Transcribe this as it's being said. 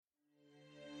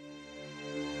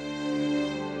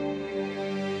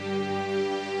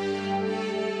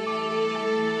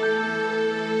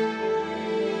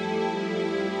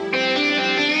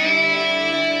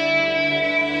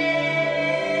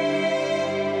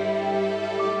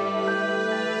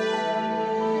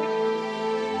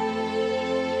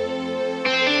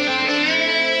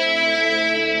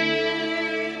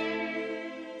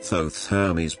Thoth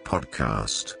Hermes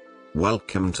podcast.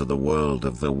 Welcome to the world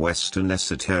of the Western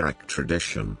esoteric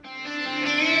tradition.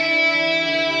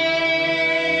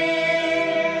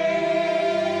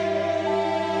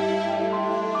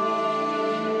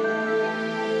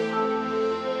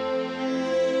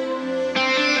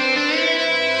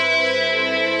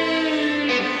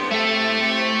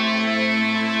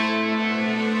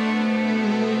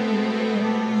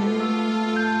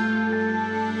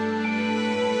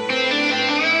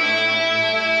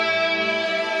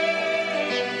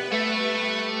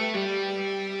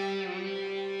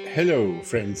 Hello,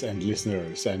 friends and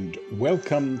listeners, and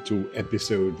welcome to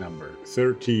episode number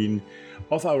 13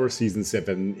 of our season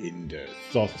 7 in the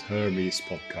Thoth Hermes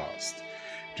podcast.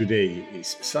 Today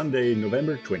is Sunday,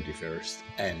 November 21st,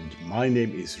 and my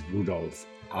name is Rudolf.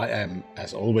 I am,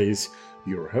 as always,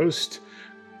 your host,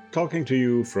 talking to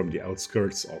you from the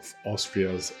outskirts of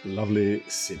Austria's lovely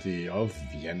city of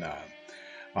Vienna.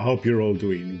 I hope you're all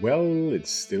doing well. It's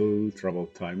still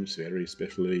troubled times, very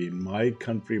especially in my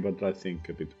country, but I think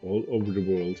a bit all over the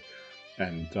world.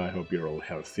 And I hope you're all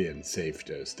healthy and safe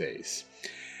those days.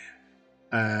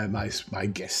 My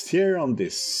guest here on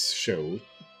this show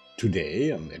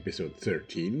today, on episode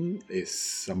 13, is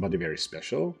somebody very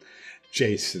special,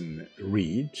 Jason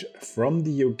Reed from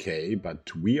the UK.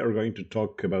 But we are going to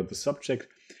talk about the subject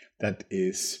that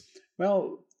is,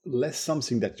 well, less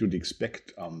something that you'd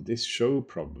expect on this show,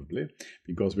 probably,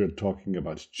 because we're talking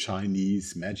about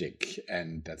Chinese magic,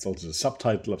 and that's also the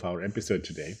subtitle of our episode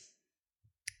today.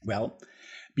 Well,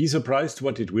 be surprised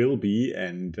what it will be,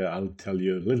 and I'll tell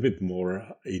you a little bit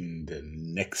more in the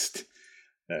next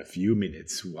few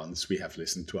minutes once we have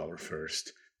listened to our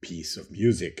first piece of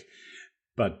music.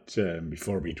 But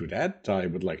before we do that, I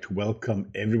would like to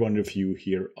welcome every one of you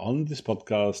here on this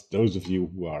podcast, those of you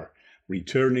who are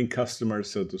returning customers,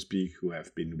 so to speak, who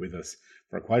have been with us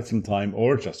for quite some time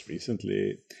or just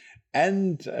recently.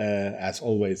 And as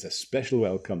always, a special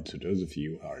welcome to those of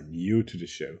you who are new to the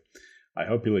show. I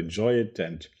hope you'll enjoy it.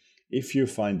 And if you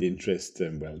find interest,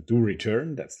 do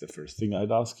return. That's the first thing I'd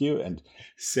ask you. And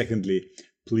secondly,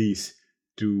 please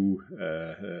do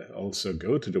also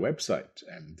go to the website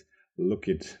and look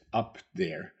it up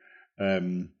there.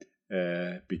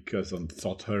 Because on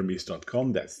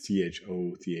thothhermes.com, that's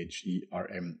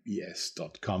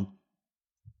thothehermes.com,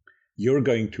 you're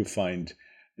going to find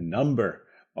a number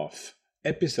of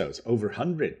episodes, over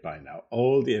 100 by now.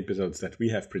 All the episodes that we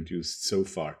have produced so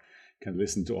far, you can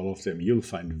listen to all of them. You'll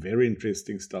find very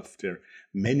interesting stuff there.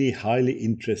 Many highly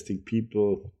interesting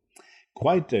people.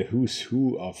 Quite a who's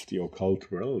who of the occult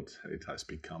world it has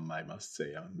become, I must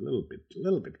say. I'm a little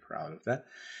bit proud of that.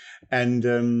 And,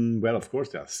 of course,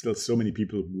 there are still so many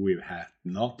people who we have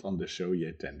not on the show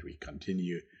yet, and we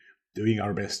continue doing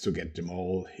our best to get them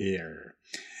all here.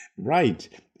 Right.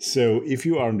 So if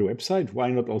you are on the website,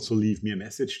 why not also leave me a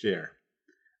message there?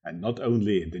 And not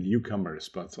only the newcomers,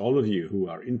 but all of you who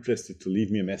are interested to leave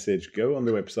me a message, go on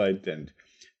the website and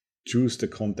choose the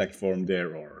contact form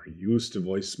there, or use the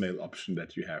voicemail option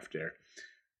that you have there,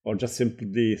 or just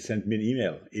simply send me an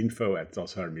email,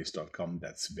 info@thothhermes.com.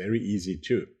 That's very easy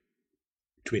too.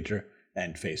 Twitter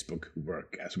and Facebook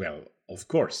work as well, of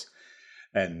course.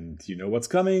 And you know what's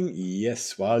coming?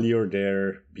 Yes, while you're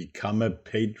there, become a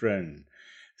patron.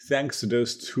 Thanks to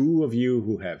those two of you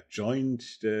who have joined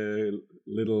the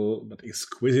little but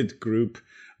exquisite group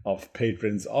of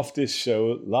patrons of this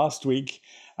show last week.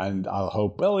 And I'll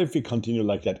hope, if we continue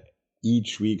like that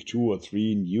each week, 2 or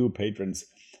 3 new patrons,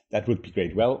 that would be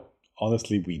great. Well,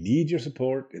 honestly, we need your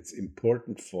support. It's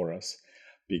important for us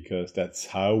because that's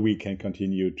how we can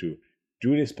continue to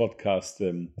do this podcast.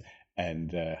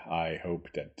 And I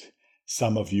hope that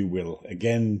some of you will,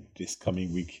 again, this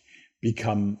coming week,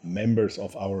 become members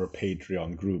of our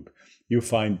Patreon group. You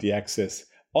find the access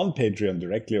on Patreon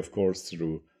directly, of course,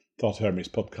 through Thoth Hermes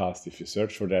podcast if you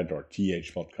search for that, or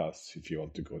TH podcasts if you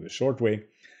want to go the short way.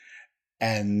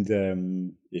 And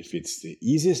if it's the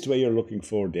easiest way you're looking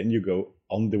for, then you go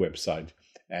on the website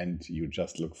and you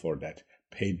just look for that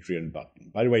Patreon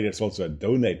button. By the way, there's also a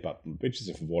donate button, which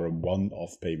is for a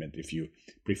one-off payment if you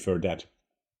prefer that.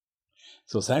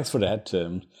 So thanks for that.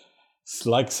 It's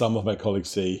like some of my colleagues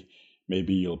say,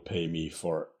 maybe you'll pay me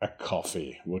for a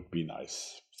coffee. Would be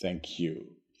nice. Thank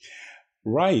you.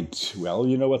 Right. Well,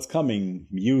 you know what's coming.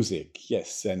 Music.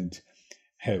 Yes. And,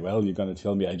 you're going to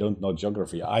tell me I don't know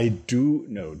geography. I do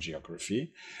know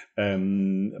geography.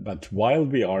 But while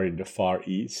we are in the Far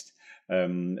East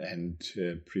and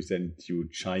present you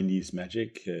Chinese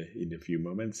magic in a few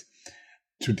moments,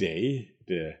 today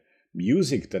the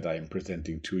music that I am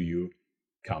presenting to you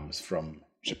comes from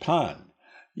Japan.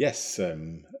 Yes,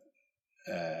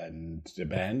 And the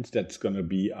band that's going to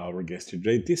be our guest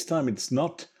today, this time it's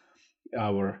not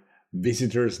our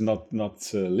visitors, not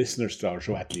listeners to our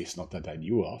show, at least not that I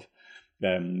knew of.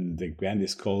 The band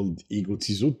is called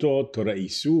Iguchizuto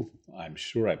Toreisu. I'm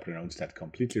sure I pronounced that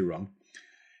completely wrong.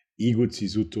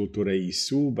 Iguchizuto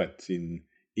Toreisu, but in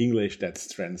English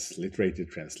that's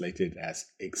translated as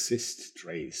Exist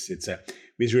Trace. It's a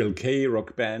Visual Kei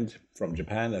rock band from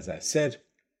Japan, as I said.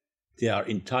 They are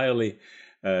entirely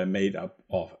made up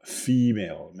of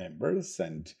female members,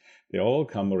 and they all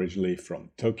come originally from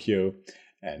Tokyo,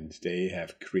 and they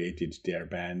have created their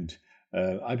band,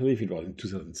 I believe it was in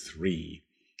 2003,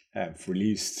 have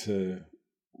released,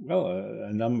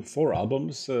 4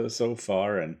 albums so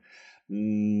far, and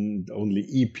only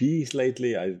EPs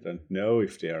lately. I don't know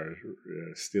if they are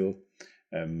still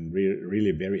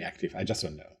really very active. I just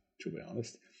don't know, to be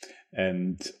honest.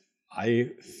 And I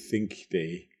think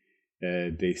they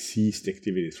ceased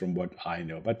activities from what I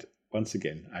know. But once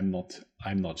again, I'm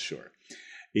not sure.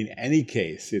 In any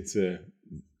case, it's a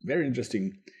very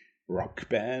interesting rock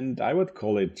band. I would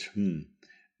call it.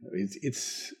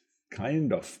 It's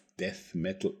kind of death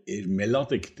metal,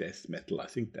 melodic death metal. I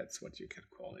think that's what you can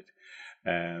call it.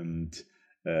 And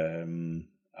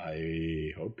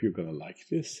I hope you're gonna like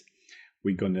this.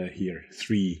 We're gonna hear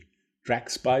 3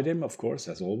 tracks by them, of course,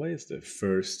 as always. The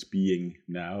first being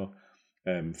now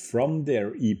from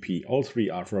their EP. All 3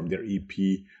 are from their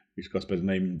EP, which goes by the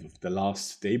name of The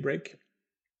Last Daybreak,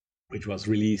 which was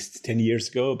released 10 years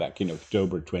ago, back in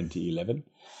October 2011.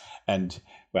 And,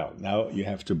 well, now you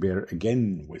have to bear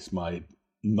again with my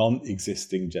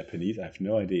non-existing Japanese. I have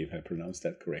no idea if I pronounced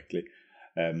that correctly.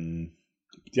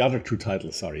 The other 2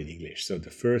 titles are in English. So the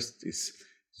first is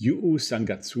Yuu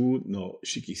Sangatsu no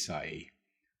Shikisai.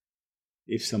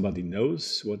 If somebody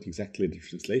knows what exactly the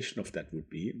translation of that would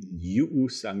be, Yuu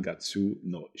Sangatsu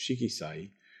no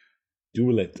Shikisai,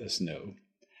 do let us know.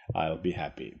 I'll be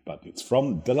happy. But it's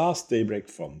from The Last Daybreak,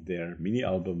 from their mini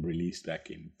album released back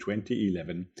in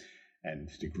 2011. And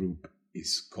the group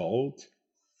is called,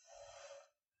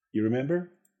 you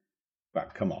remember?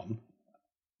 But come on.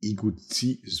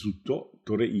 Iguchizuto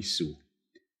Toreisu.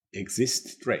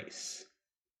 Exist Trace.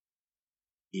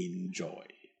 Enjoy.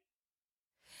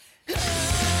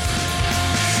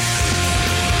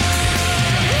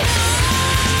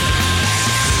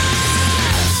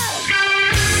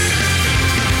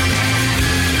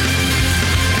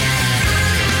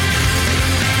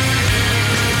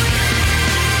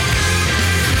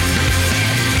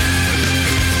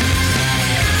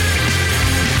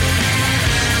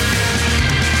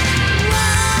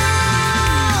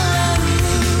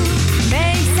明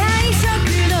細色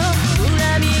のフ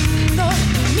ラミンゴ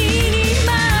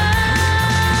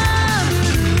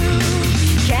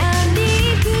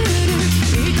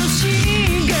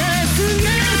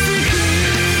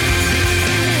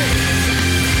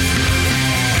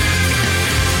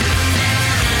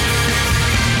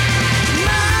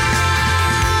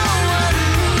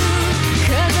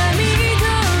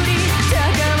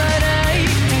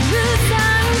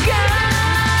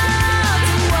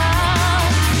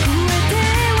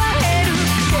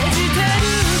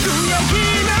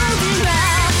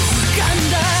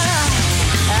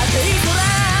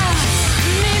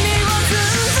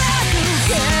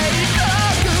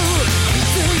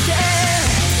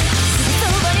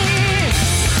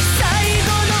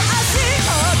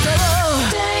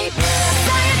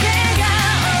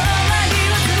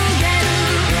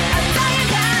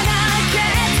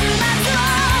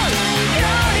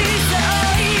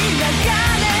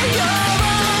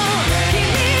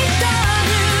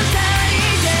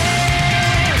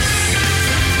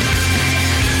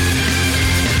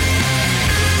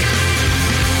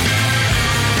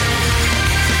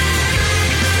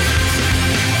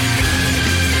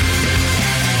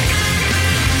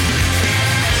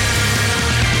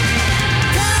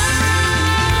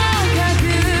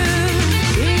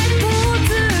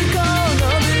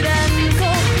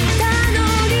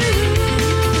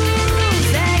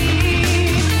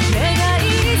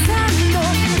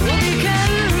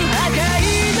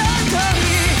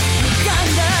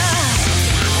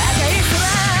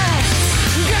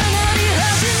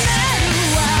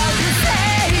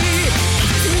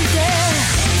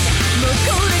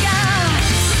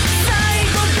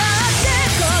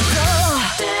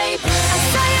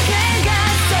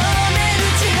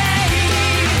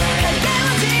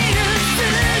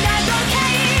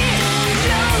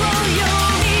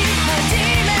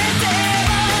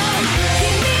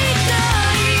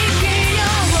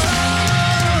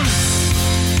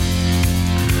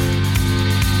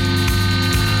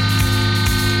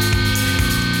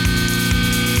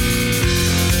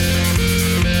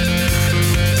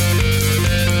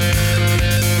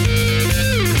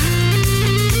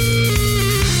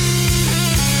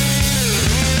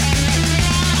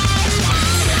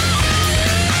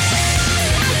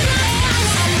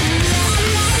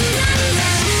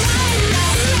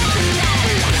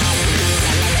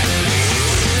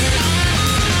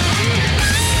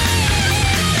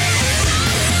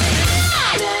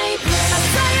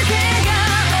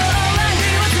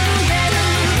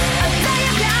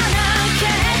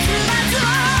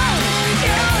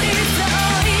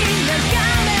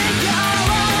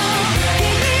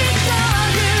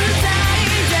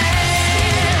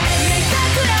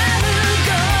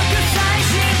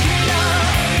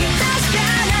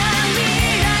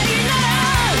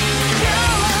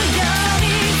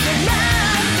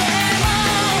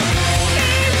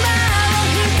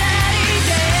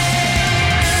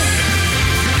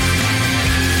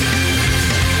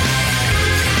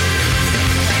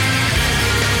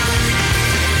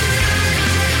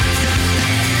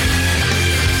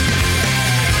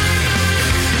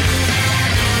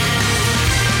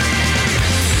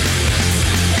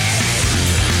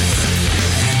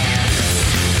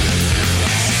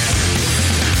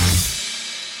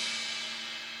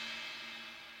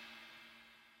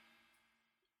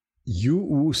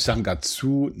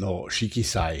Sangatsu no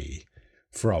Shikisai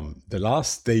from The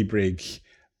Last Daybreak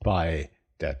by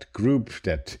that group,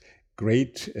 that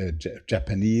great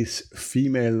Japanese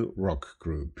female rock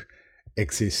group,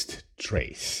 Exist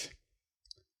Trace.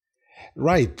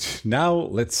 Right, now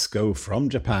let's go from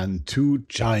Japan to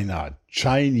China,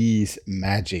 Chinese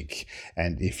magic.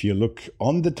 And if you look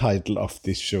on the title of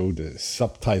this show, the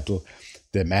subtitle,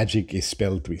 the magic is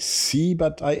spelled with C,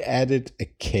 but I added a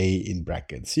K in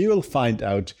brackets. You will find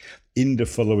out in the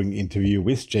following interview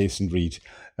with Jason Reed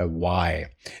why.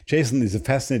 Jason is a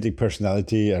fascinating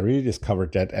personality. I really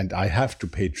discovered that, and I have to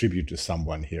pay tribute to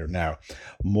someone here now.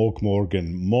 Morg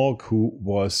Morgan. Morg, who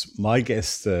was my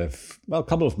guest a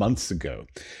couple of months ago.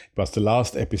 It was the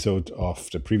last episode of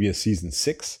the previous season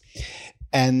 6.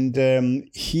 And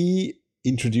he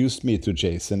introduced me to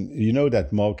Jason. You know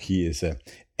that Morg, he is a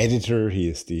editor. He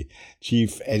is the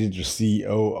chief editor,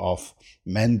 CEO of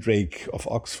Mandrake of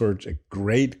Oxford, a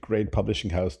great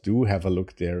publishing house. Do have a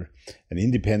look there. An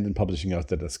independent publishing house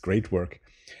that does great work.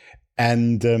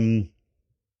 And,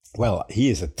 he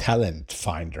is a talent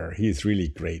finder. He is really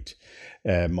great,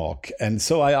 Morg. And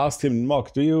so I asked him,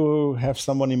 Morg, do you have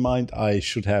someone in mind I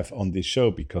should have on this show?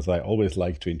 Because I always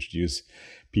like to introduce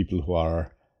people who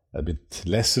are a bit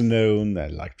lesser known. I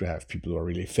like to have people who are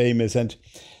really famous. And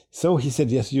so he said,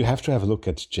 yes, you have to have a look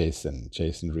at Jason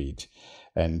Reed.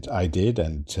 And I did,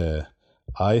 and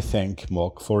I thank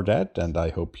Morg for that, and I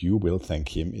hope you will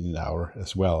thank him in an hour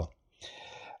as well.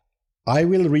 I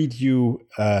will read you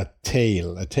a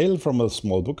tale from a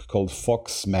small book called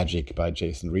Fox Magic by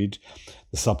Jason Reed.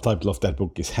 The subtitle of that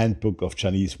book is Handbook of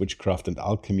Chinese Witchcraft and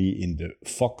Alchemy in the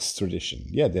Fox Tradition.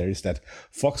 Yeah, there is that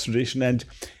Fox tradition, and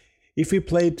if we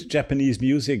played Japanese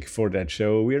music for that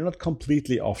show, we are not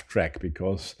completely off track,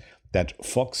 because that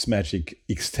Fox magic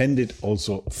extended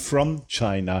also from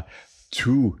China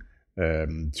to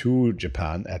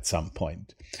Japan at some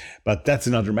point. But that's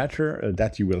another matter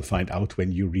that you will find out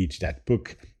when you read that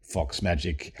book, Fox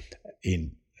Magic.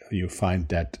 You find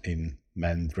that in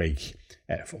Mandrake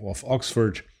of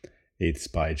Oxford. It's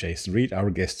by Jason Reed, our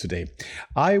guest today.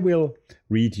 I will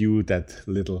read you that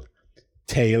little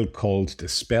tale called The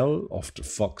Spell of the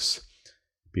Fox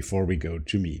before we go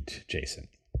to meet Jason.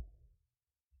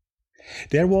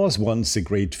 There was once a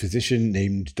great physician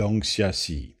named Dong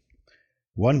Xiaxi.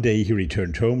 One day he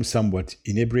returned home somewhat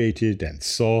inebriated and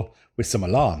saw with some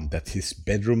alarm that his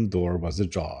bedroom door was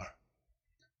ajar.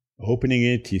 Opening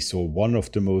it, he saw one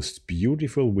of the most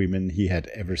beautiful women he had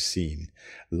ever seen,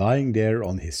 lying there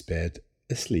on his bed,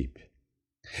 asleep.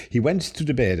 He went to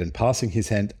the bed and, passing his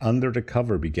hand under the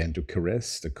cover, began to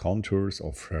caress the contours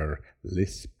of her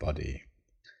lithe body.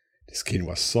 The skin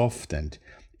was soft, and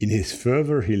in his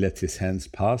fervor he let his hands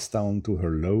pass down to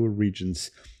her lower regions,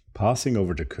 passing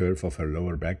over the curve of her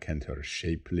lower back and her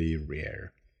shapely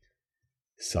rear.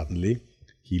 Suddenly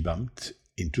he bumped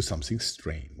into something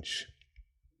strange.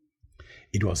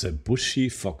 It was a bushy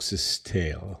fox's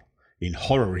tail. In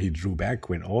horror he drew back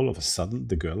when all of a sudden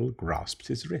the girl grasped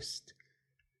his wrist.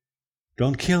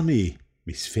 "Don't kill me,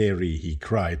 Miss Fairy," he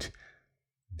cried.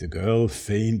 The girl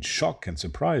feigned shock and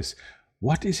surprise.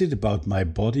 "What is it about my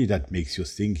body that makes you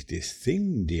think this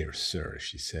thing, dear sir?"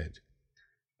 she said.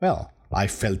 "Well, I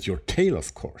felt your tail,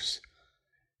 of course."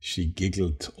 She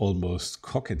giggled almost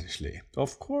coquettishly.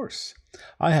 "Of course.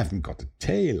 I haven't got a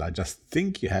tail. I just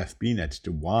think you have been at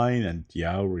the wine and the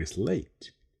hour is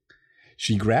late."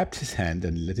 She grabbed his hand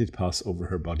and let it pass over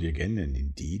her body again, and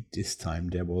indeed this time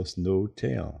there was no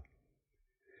tail.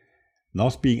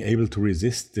 Not being able to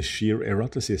resist the sheer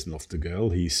eroticism of the girl,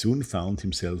 he soon found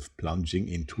himself plunging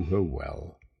into her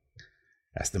well.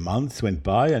 As the months went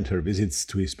by and her visits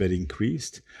to his bed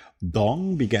increased,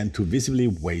 Dong began to visibly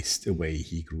waste away.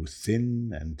 He grew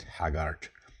thin and haggard.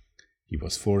 He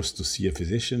was forced to see a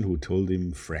physician who told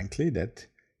him frankly that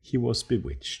he was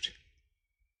bewitched.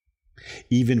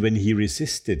 Even when he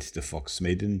resisted the fox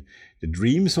maiden, the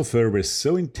dreams of her were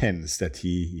so intense that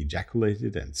he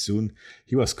ejaculated, and soon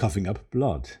he was coughing up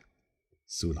blood.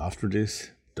 Soon after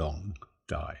this, Dong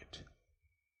died.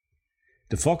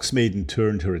 The fox maiden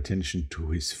turned her attention to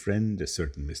his friend, a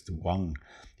certain Mr. Wang.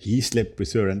 He slept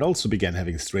with her and also began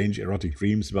having strange erotic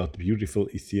dreams about the beautiful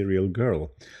ethereal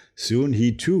girl. Soon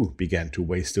he too began to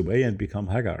waste away and become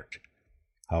haggard.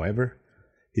 However,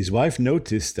 his wife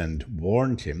noticed and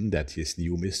warned him that his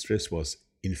new mistress was,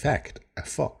 in fact, a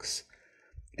fox,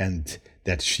 and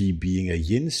that she, being a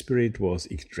yin spirit, was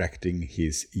extracting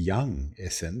his yang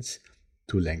essence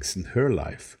to lengthen her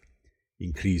life,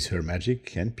 increase her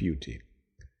magic and beauty.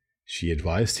 She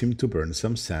advised him to burn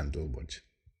some sandalwood.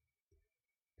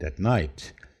 That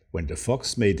night, when the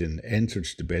fox maiden entered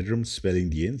the bedroom smelling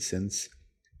the incense,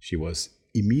 she was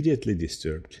immediately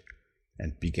disturbed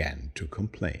and began to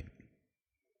complain.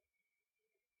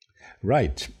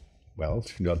 Right. Well,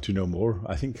 if you want to know more,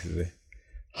 I think it's a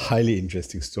highly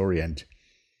interesting story and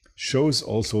shows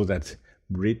also that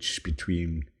bridge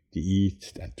between the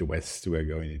East and the West we're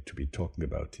going to be talking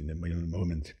about in a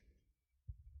moment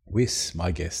with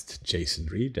my guest, Jason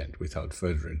Reed. And without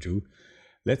further ado,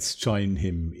 let's join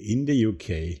him in the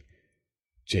UK,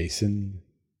 Jason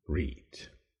Reed.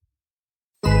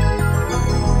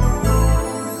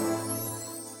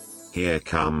 Here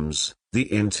comes the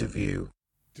interview.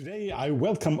 Today, I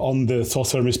welcome on the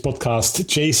Thought Hermes podcast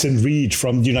Jason Reed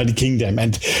from the United Kingdom.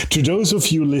 And to those of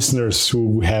you listeners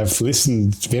who have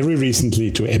listened very recently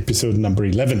to episode number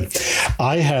 11,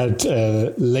 I had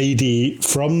a lady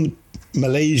from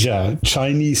Malaysia,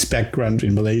 Chinese background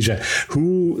in Malaysia,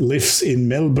 who lives in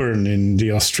Melbourne in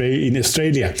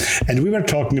Australia, and we were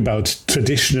talking about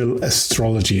traditional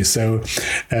astrology. So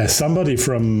somebody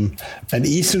from an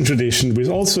Eastern tradition with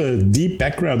also a deep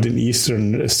background in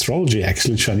Eastern astrology,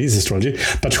 actually Chinese astrology,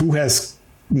 but who has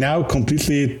now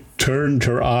completely turned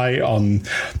her eye on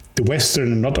the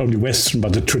Western, and not only Western,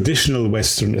 but the traditional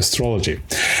Western astrology.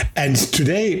 And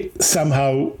today,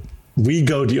 somehow, we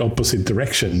go the opposite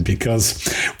direction,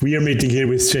 because we are meeting here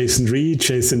with Jason Reed,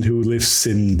 Jason who lives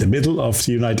in the middle of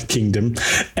the United Kingdom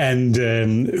and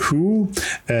who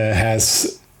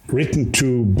has written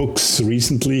 2 books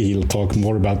recently. He'll talk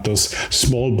more about those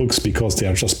small books because they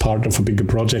are just part of a bigger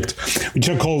project, which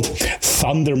are called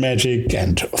Thunder Magic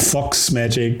and Fox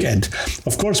Magic. And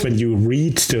of course, when you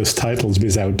read those titles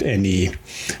without any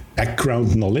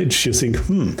background knowledge, you think,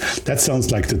 that sounds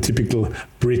like the typical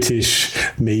British,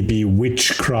 maybe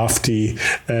witchcrafty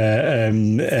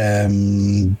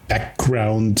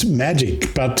background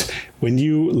magic. But when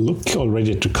you look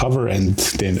already at the cover and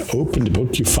then open the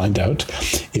book, you find out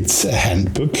it's a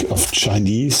handbook of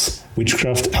Chinese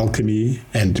witchcraft, alchemy,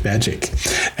 and magic.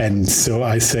 And so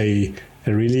I say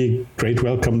a really great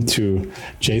welcome to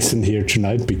Jason here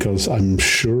tonight, because I'm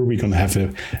sure we're going to have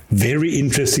a very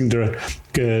interesting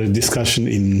discussion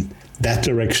in that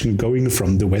direction, going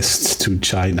from the West to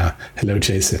China. Hello,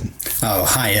 Jason. Oh,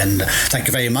 hi, and thank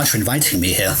you very much for inviting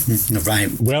me here. Right.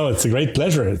 Well, it's a great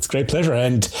pleasure. It's a great pleasure.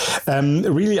 And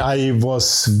really, I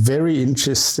was very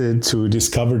interested to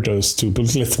discover those 2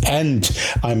 booklets, and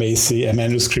I may say a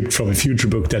manuscript from a future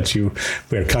book that you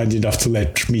were kind enough to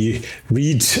let me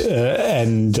read,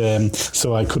 and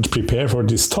so I could prepare for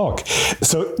this talk.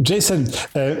 So, Jason,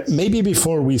 maybe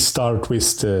before we start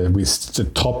with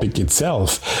the topic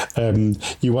itself,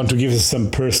 you want to give us some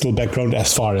personal background,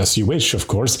 as far as you wish, of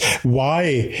course,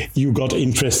 why you got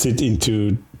interested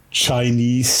into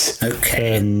Chinese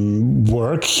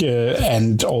work,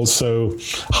 and also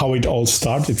how it all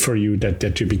started for you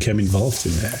that you became involved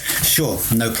in that. Sure,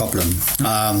 no problem.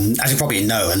 As you probably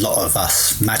know, a lot of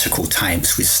us magical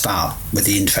types, we start with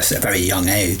the interest at a very young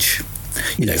age,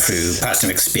 through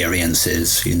personal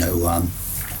experiences,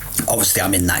 obviously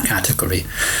I'm in that category.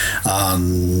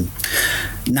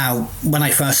 Now, when I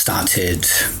first started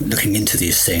looking into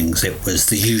these things, it was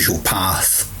the usual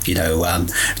path,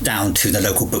 down to the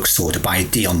local bookstore to buy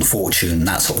Dion Fortune,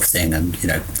 that sort of thing, and,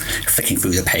 flicking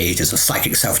through the pages of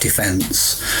psychic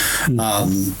self-defense.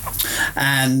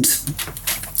 And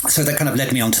so that kind of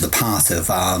led me onto the path of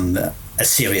a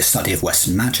serious study of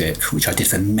Western magic, which I did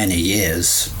for many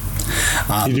years.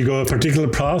 Did you go a particular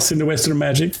path in the Western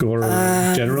magic or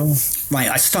general? Right,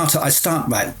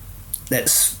 right,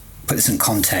 let's put this in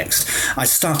context. I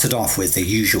started off with the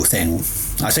usual thing.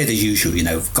 I say the usual,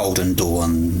 Golden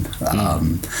Dawn,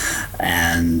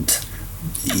 and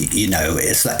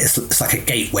it's like a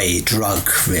gateway drug,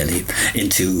 really,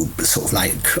 into sort of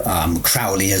like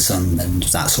Crowleyism and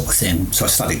that sort of thing. So I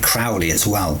studied Crowley as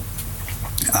well.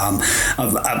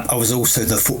 I was also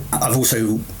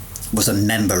was a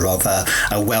member of a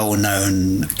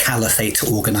well-known caliphate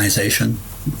organization.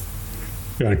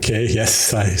 Okay,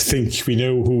 yes, I think we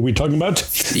know who we're talking about.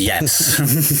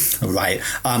 Yes, right.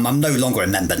 I'm no longer a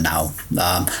member now,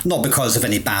 not because of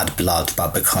any bad blood,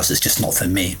 but because it's just not for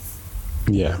me.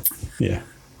 Yeah.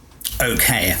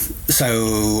 Okay,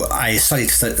 so I studied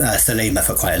Thelema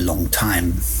for quite a long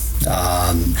time,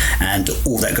 and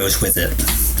all that goes with it,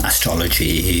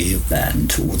 astrology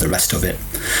and all the rest of it.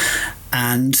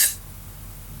 And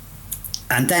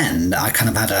then I kind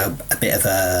of had a bit of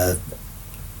a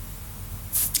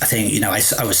thing, I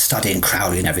was studying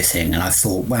Crowley and everything, and I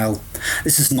thought, well,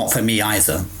 this is not for me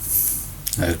either.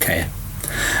 Okay.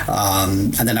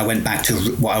 And then I went back to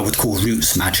what I would call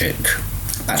roots magic,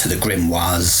 back to the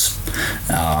grimoires,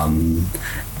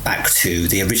 back to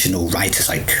the original writers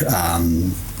like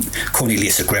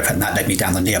Cornelius Agrippa, and that led me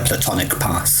down the Neoplatonic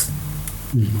path.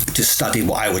 to study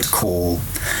what I would call,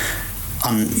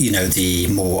 the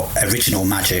more original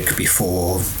magic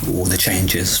before all the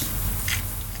changes.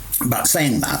 But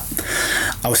saying that,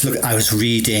 I was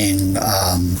reading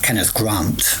Kenneth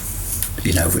Grant.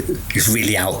 He's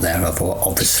really out there,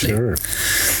 obviously. Sure.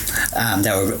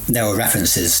 There were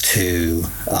references to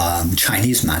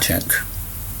Chinese magic,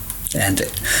 and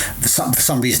for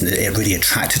some reason it really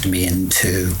attracted me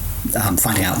into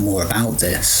finding out more about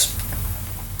this.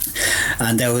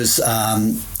 And there was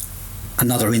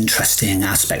another interesting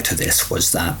aspect of this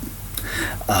was that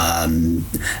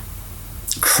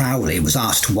Crowley was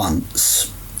asked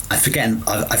once, I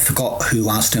forgot who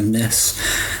asked him this,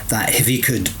 that if he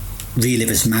could relive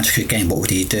his magic again, what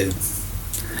would he do?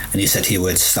 And he said he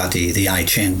would study the I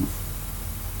Ching.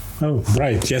 Oh,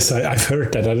 right. Yes, I've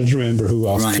heard that. I don't remember who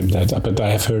asked him that, but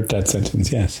I have heard that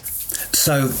sentence, yes.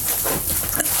 So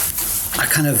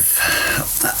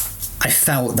I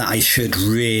felt that I should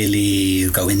really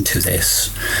go into this.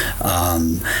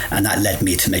 And that led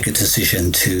me to make a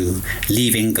decision to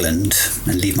leave England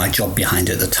and leave my job behind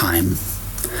at the time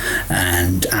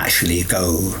and actually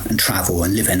go and travel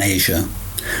and live in Asia,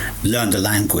 learn the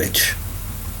language,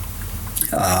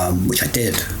 which I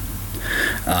did.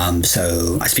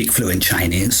 So I speak fluent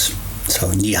Chinese.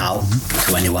 So ni hao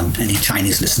to any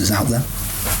Chinese listeners out there.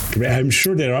 I'm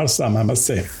sure there are some, I must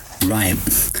say. Right.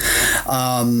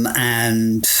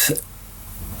 And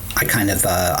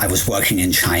I was working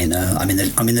in China. I'm in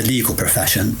the legal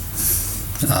profession,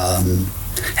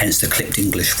 hence the clipped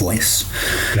English voice.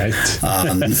 Right.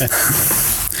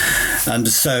 And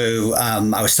so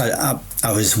I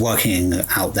was working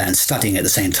out there and studying at the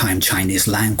same time Chinese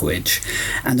language.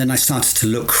 And then I started to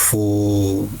look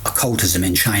for occultism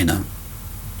in China,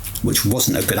 which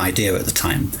wasn't a good idea at the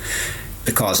time,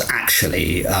 because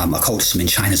actually occultism in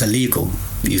China is illegal.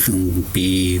 You can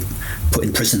be put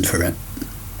in prison for it.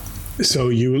 So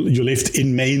you lived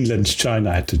in mainland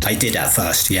China at the time? I did at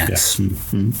first, yes. Yeah.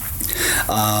 Mm-hmm.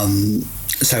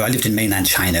 So I lived in mainland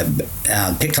China,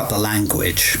 picked up the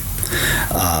language,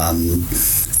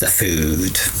 the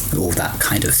food, all that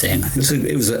kind of thing.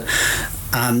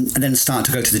 And then started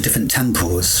to go to the different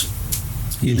temples,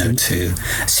 to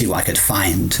see what I could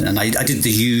find. And I did the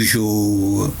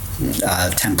usual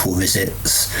temple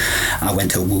visits. I went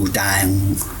to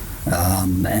Wudang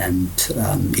and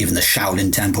even the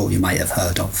Shaolin Temple you might have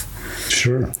heard of.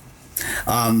 Sure.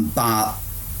 But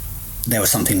there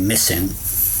was something missing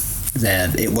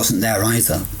there. It wasn't there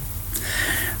either.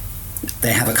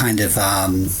 They have a kind of,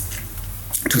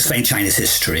 to explain China's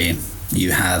history,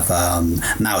 you have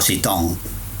Mao Zedong,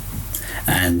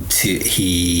 and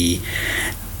he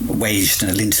waged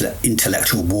an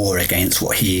intellectual war against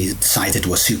what he decided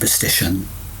was superstition.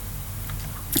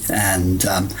 And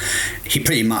he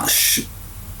pretty much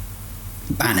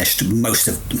banished most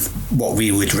of what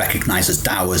we would recognize as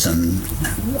Taoism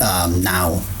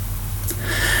now.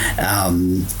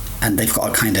 And they've got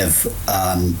a kind of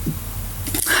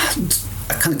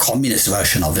communist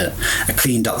version of it, a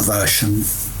cleaned up version,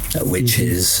 which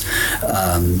is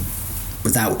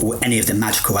without any of the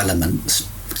magical elements.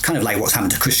 Kind of like what's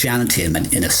happened to Christianity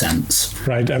in a sense.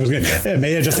 Right.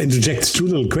 May I just interject two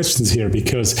little questions here,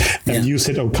 because you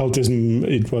said occultism,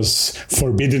 it was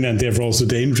forbidden and therefore also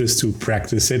dangerous to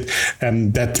practice it.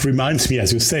 That reminds me,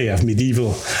 as you say, of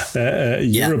medieval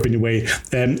Europe in a way.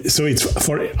 So it's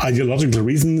for ideological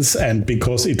reasons and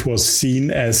because it was seen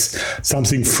as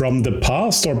something from the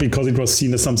past, or because it was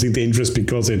seen as something dangerous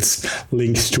because it's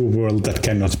linked to a world that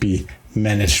cannot be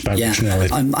managed by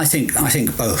rationality? I think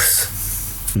both.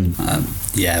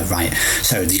 Right.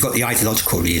 So you've got the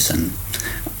ideological reasons,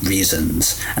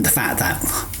 and the fact that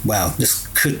this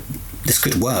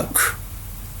could work,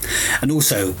 and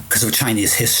also because of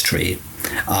Chinese history,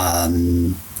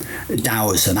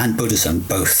 Taoism and Buddhism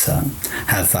both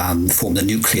have formed the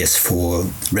nucleus for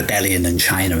rebellion in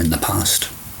China in the past.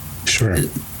 Sure.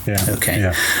 Yeah. Okay.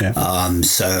 Yeah.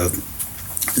 So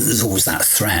there's always that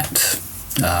threat.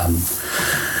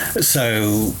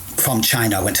 So from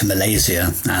China, I went to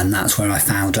Malaysia, and that's where I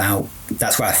found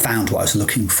what I was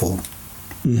looking for.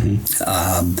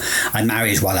 Mm-hmm. I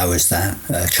married while I was there,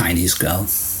 a Chinese girl.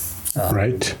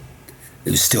 Right.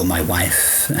 It was still my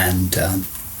wife, and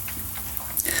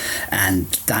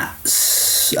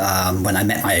that's when I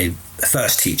met my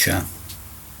first teacher.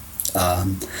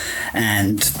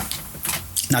 And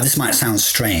now this might sound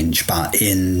strange, but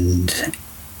in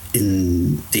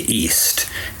the East,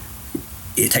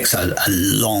 it takes a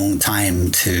long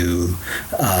time to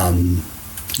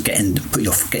get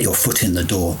your foot in the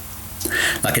door.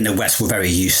 Like in the West, we're very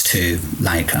used to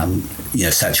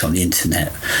search on the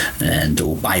internet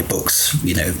or buy books,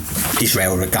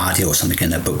 Israel Regardie or something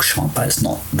in a bookshop, but it's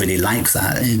not really like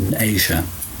that in Asia.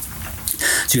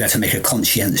 So you have to make a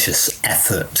conscientious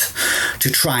effort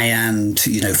to try and,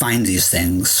 find these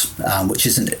things, which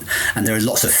isn't, and there are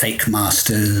lots of fake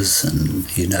masters and,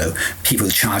 people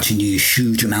charging you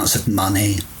huge amounts of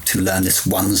money to learn this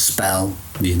one spell,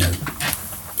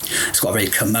 It's got a very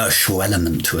commercial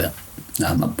element to it,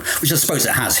 which I suppose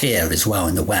it has here as well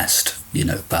in the West,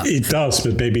 but... It does,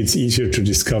 but maybe it's easier to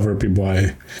discover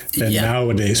by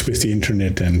nowadays with the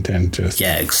internet and just...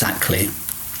 Yeah, exactly.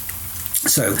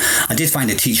 So I did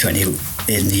find a teacher in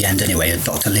the end anyway,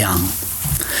 Dr. Liang.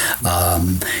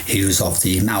 He was of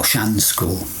the Maoshan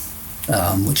school,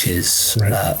 which is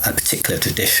a particular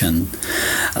tradition.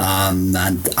 And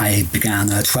I began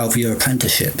a 12-year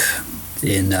apprenticeship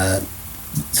in the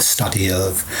study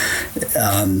of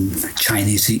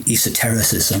Chinese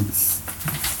esotericism.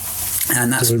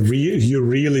 And that's... So you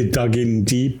really dug in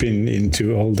deep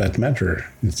into all that matter.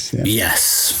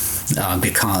 Yes,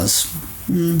 because...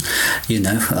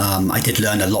 I did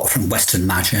learn a lot from Western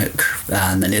magic,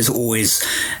 and it's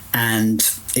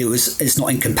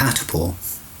not incompatible.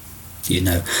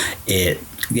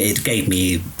 It gave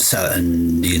me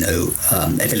certain,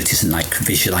 abilities in like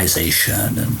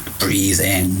visualization and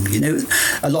breathing.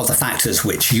 A lot of the factors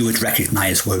which you would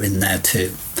recognize were in there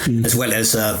too, as well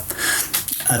as a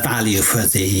value for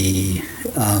the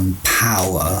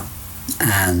power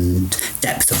and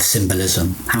depth of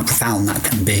symbolism, how profound that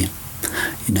can be.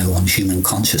 On human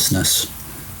consciousness.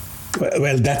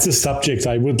 Well, that's a subject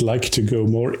I would like to go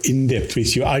more in depth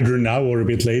with you, either now or a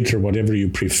bit later, whatever you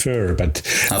prefer. But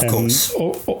of course,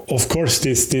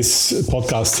 this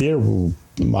podcast here,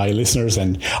 my listeners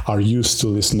are used to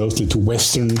listen mostly to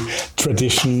Western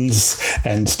traditions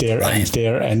and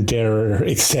their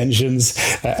extensions.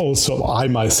 Also, I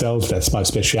myself, that's my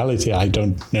speciality. I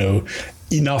don't know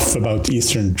enough about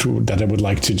Eastern that I would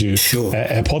like to do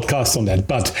a podcast on that.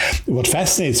 But what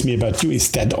fascinates me about you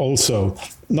is that also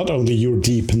not only your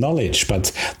deep knowledge,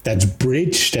 but that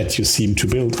bridge that you seem to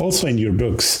build also in your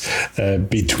books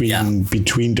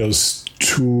between those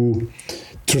two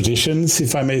traditions,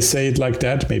 if I may say it like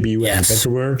that. Maybe you have a better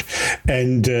word.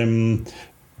 And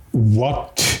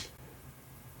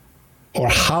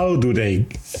how do they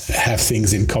have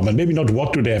things in common? Maybe not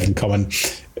what do they have in common.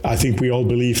 I think we all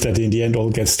believe that in the end all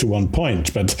gets to one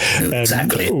point, but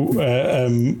exactly.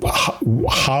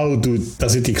 How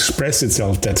does it express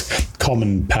itself, that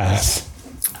common path?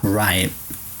 Right.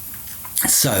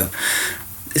 So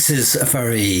this is a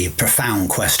very profound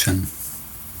question.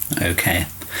 Okay.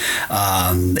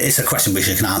 It's a question which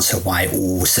you can answer why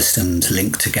all systems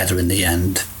link together in the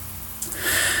end.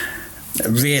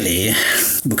 Really,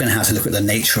 we're going to have to look at the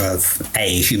nature of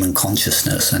A, human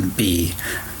consciousness, and B,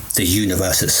 the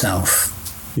universe itself.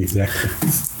 Exactly.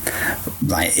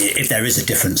 Right. If there is a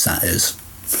difference, that is.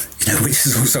 Which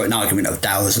is also an argument of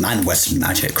Taoism and Western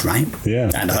magic, right?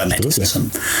 Yeah. And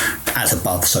Hermeticism. As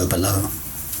above, so below.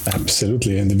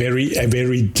 Absolutely. And a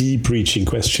very deep-reaching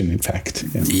question, in fact.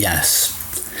 Yeah. Yes.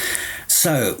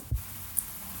 So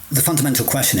the fundamental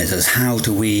question is how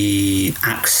do we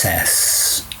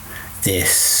access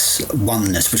this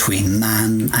oneness between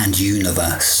man and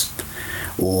universe,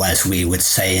 or as we would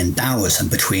say in Taoism,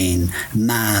 between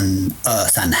man,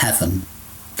 earth and heaven,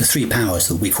 the three powers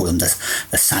that we call them the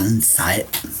San Sai,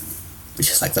 which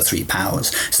is like the three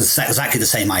powers. So it's exactly the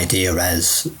same idea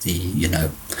as the,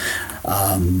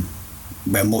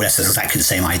 well, more or less exactly the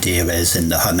same idea as in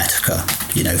the Hermetica,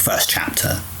 first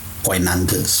chapter,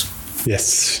 Poimandres.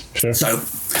 Yes, sure.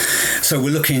 So we're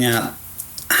looking at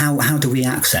how do we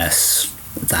access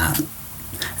that,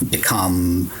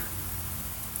 become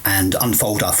and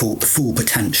unfold our full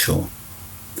potential,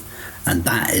 and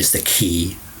that is the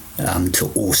key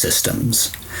to all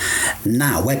systems.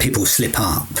 Now, where people slip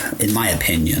up, in my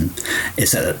opinion,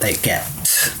 is that they get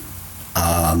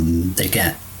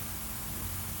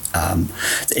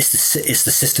it's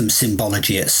the system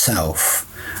symbology itself,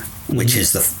 which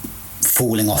is the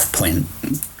falling off point.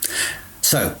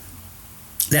 So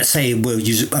let's say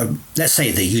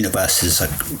the universe is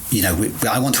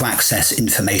I want to access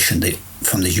information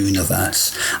from the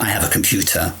universe. I have a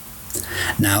computer.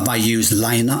 Now, if I use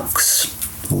Linux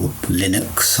or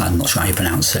Linux, I'm not sure how you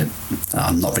pronounce it.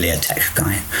 I'm not really a tech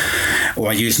guy. Or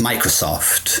I use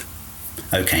Microsoft.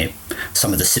 Okay,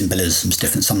 some of the symbolism's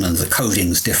different, some of the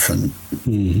coding's different,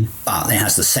 but it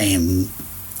has the same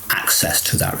access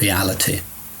to that reality.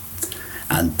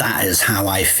 And that is how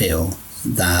I feel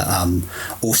that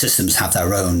all systems have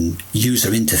their own user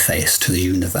interface to the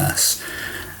universe.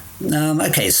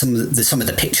 Okay, some of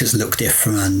the pictures look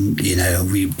different. You know,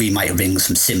 we might ring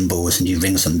some cymbals and you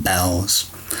ring some bells.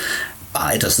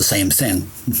 But it does the same thing.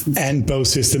 And both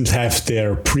systems have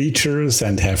their preachers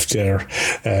and have their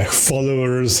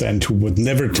followers, and who would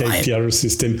never take the other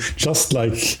system. Just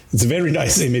like, it's a very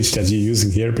nice image that you're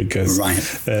using here, because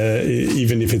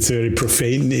even if it's a very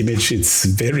profane image, it's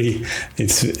very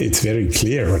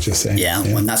clear what you're saying. Yeah,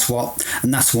 and that's what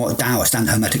Taoist and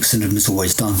Hermetic Syndrome has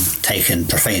always done: taken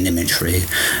profane imagery,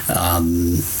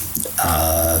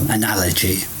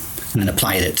 analogy, and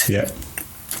applied it. Yeah.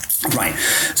 Right.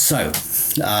 So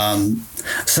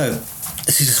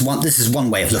this is one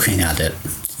way of looking at it,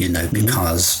 you know,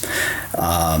 because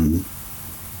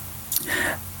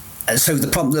so the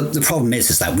problem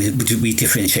is that we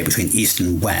differentiate between East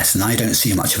and West, and I don't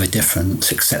see much of a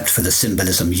difference except for the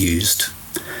symbolism used.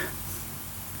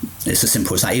 It's as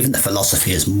simple as that. Even the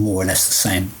philosophy is more or less the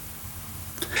same.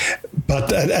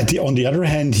 But on the other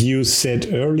hand, you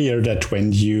said earlier that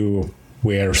when you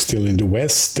were still in the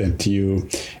West, that you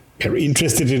are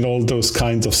interested in all those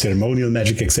kinds of ceremonial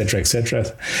magic, etc., etc.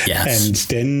 Yes. And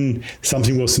then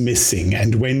something was missing.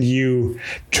 And when you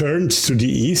turned to the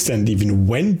East and even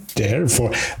went there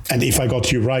and if I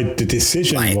got you right, the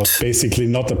decision was basically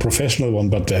not a professional one,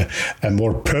 but a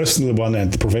more personal one,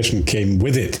 and the profession came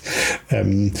with it.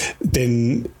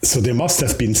 So there must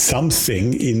have been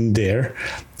something in there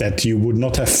that you would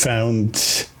not have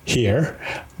found here,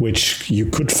 which you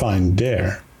could find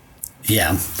there.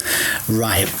 Yeah,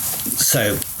 right.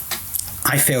 So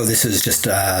I feel this is just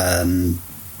a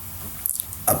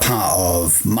part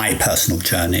of my personal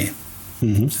journey.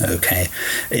 Mm-hmm. Okay.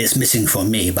 It's missing for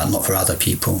me, but not for other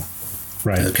people.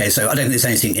 Right. Okay. So I don't think there's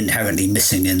anything inherently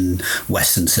missing in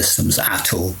Western systems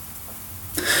at all.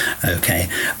 Okay.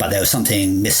 But there was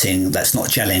something missing that's not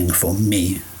gelling for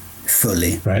me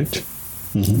fully. Right.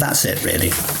 Mm-hmm. That's it,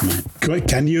 really. Right.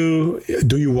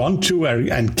 Do you want to,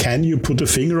 and can you put a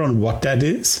finger on what that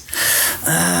is?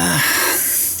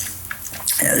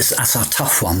 That's a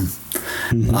tough one.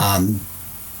 Mm-hmm.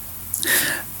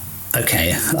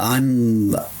 Okay,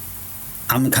 I'm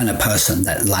the kind of person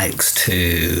that likes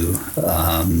to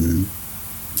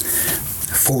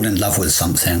fall in love with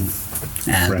something,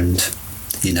 and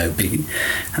you know,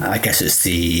 I guess it's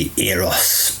the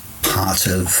Eros part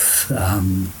of.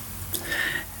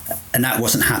 And that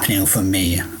wasn't happening for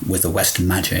me with the Western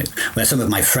magic. Where some of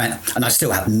my friends, and I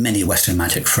still have many Western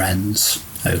magic friends,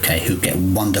 okay, who get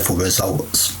wonderful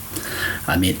results.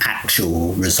 I mean,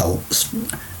 actual results.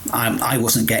 I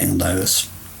wasn't getting those.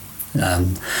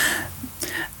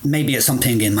 Maybe it's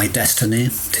something in my destiny,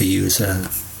 to use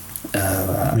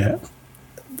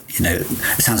you know,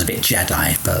 it sounds a bit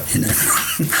Jedi, but, you know.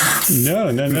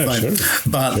 No, sure.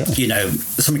 But, you know,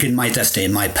 something in my destiny,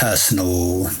 in my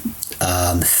personal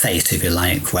fate, if you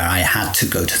like, where I had to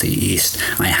go to the East.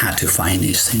 I had to find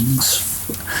these things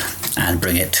and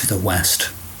bring it to the West.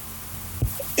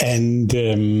 And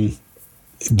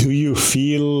do you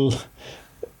feel,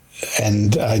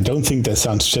 and I don't think that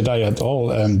sounds Jedi at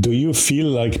all, do you feel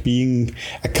like being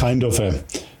a kind of a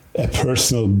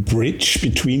personal bridge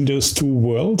between those two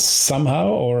worlds somehow,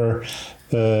 or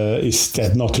is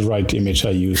that not the right image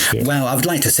I use here? Well, I would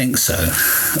like to think so.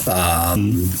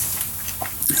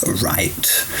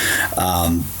 Right.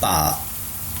 But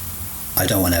I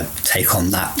don't want to take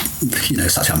on that, you know,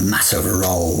 such a massive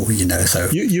role, you know. So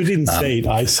you didn't say it.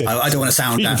 I said. I don't want to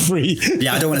sound free.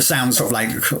 Yeah, I don't want to sound sort of like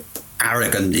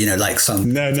arrogant, you know, like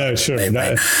some. No, sure.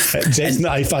 No. Jason,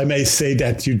 if I may say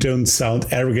that, you don't sound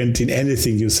arrogant in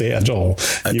anything you say at all.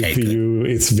 Okay,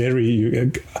 it's very.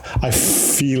 I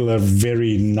feel a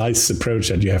very nice approach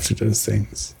that you have to those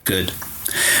things. Good.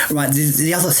 Right.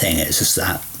 The other thing is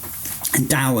that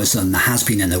Taoism has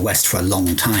been in the West for a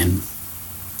long time.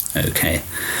 Okay.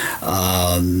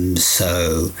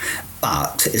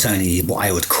 But it's only what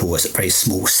I would call as a very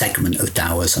small segment of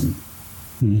Taoism.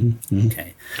 Mm-hmm.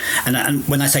 Okay. And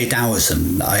when I say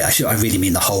Taoism, I really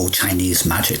mean the whole Chinese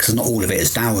magic, because not all of it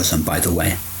is Taoism, by the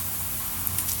way.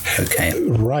 Okay.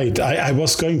 Right. I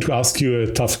was going to ask you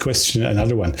a tough question,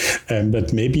 another one,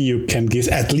 but maybe you can give,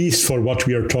 at least for what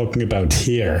we are talking about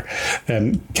here,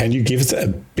 can you give us a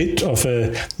bit of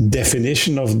a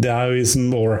definition of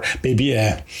Taoism, or maybe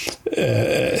a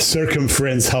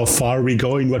circumference, how far we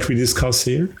go in what we discuss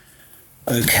here?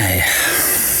 Okay.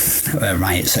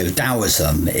 Right. So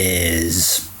Taoism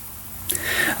is...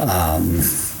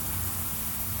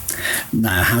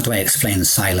 now, how do I explain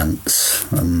silence?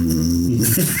 That's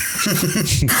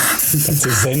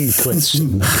a Zen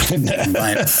question.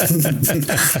 Right.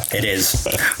 It is.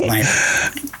 Right.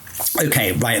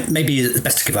 Okay, right. Maybe it's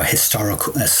best to give a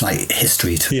slight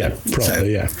history to it. Yeah,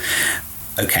 probably,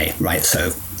 Okay, right.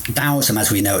 So Taoism,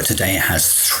 as we know it today,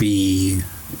 has three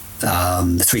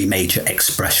major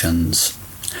expressions.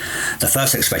 The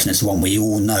first expression is the one we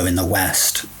all know in the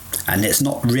West, and it's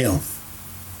not real.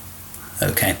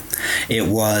 Okay, it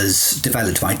was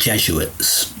developed by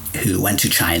Jesuits who went to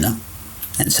China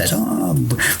and said, "Oh,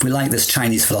 we like this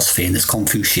Chinese philosophy and this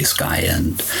Confucius guy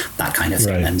and that kind of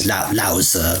thing." Right. And Lao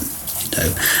Tzu,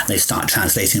 they start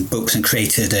translating books and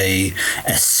created a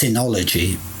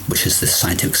sinology, which is the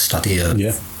scientific study of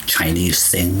Chinese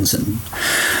things, and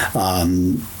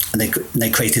they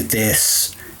created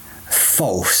this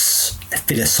false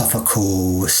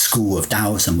philosophical school of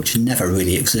Taoism, which never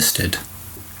really existed.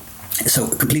 So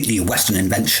a completely Western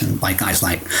invention by guys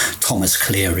like Thomas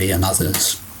Cleary and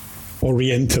others.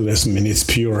 Orientalism in its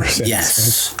pure sense.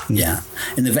 Yes, right? Yeah.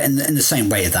 In the same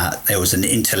way that there was an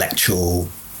intellectual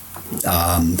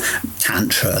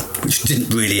Tantra, which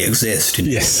didn't really exist,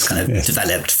 kind of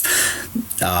developed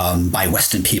by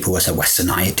Western people as a Western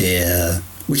idea,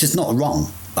 which is not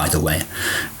wrong, by the way.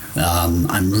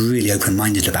 I'm really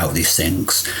open-minded about these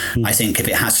things. I think if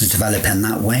it has to develop in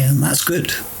that way, then that's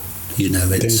good.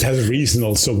 It has a reason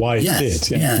also why it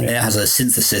did. Yeah, it has a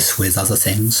synthesis with other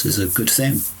things is a good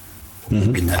thing.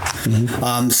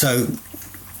 Mm-hmm. So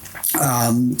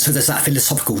there's that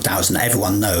philosophical Taoism that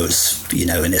everyone knows,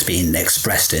 and it's been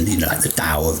expressed in, like the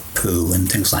Tao of Pu and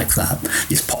things like that.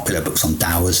 These popular books on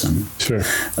Taoism. Sure.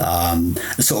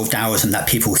 The sort of Taoism that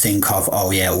people think of, all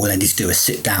they need to do is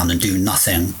sit down and do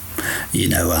nothing,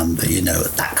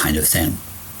 that kind of thing.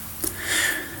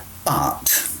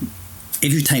 But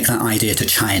if you take that idea to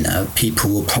China, people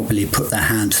will probably put their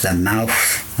hand to their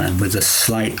mouth and with a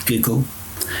slight giggle,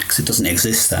 because it doesn't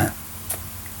exist there.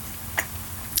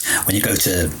 When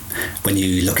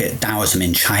you look at Taoism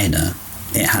in China,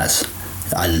 it has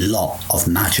a lot of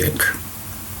magic.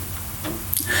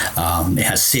 It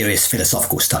has serious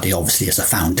philosophical study, obviously, as a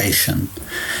foundation.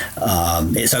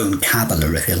 Its own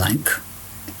Kabbalah, if you like,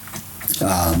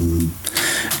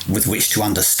 with which to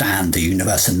understand the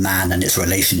universe and man and its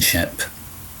relationship.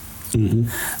 Mm-hmm.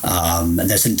 And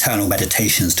there's internal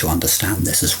meditations to understand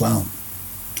this as well.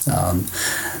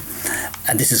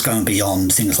 And this is going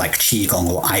beyond things like Qigong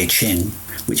or I Ching,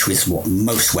 which is what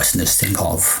most Westerners think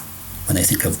of when they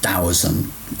think of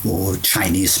Taoism or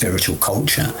Chinese spiritual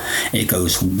culture. It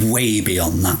goes way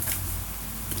beyond that,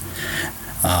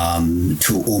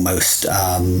 to almost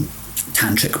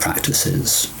tantric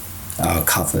practices are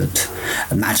covered,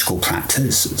 magical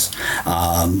practices,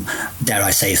 dare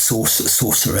I say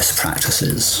sorceress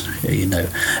practices.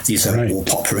 These are all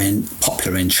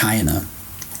popular in China.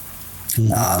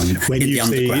 When you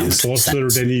say sorcerer,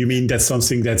 then you mean that's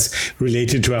something that's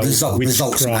related to our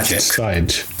results magic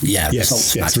side.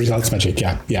 Results magic.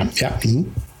 Yeah.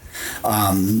 Mm-hmm.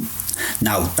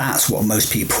 Now that's what most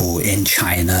people in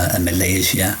China and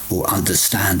Malaysia will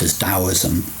understand as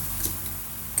Taoism.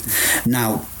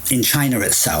 Now, in China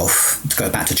itself, to go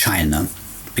back to China,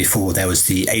 before there was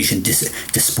the Asian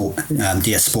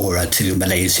diaspora to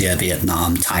Malaysia,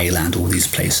 Vietnam, Thailand, all these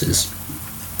places,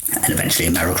 and eventually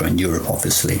America and Europe,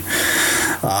 obviously.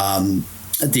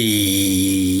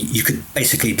 You could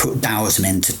basically put Taoism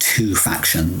into two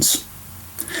factions.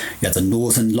 You have the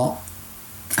northern lot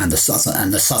and the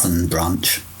southern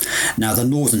branch. Now, the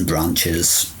northern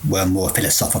branches were more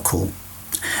philosophical.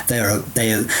 They're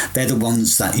the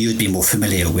ones that you'd be more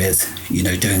familiar with,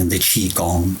 doing the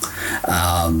Qigong,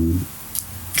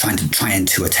 trying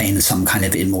to attain some kind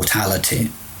of immortality.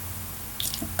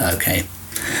 Okay.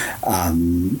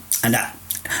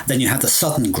 Then you have the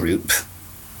southern group,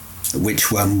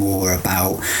 which were more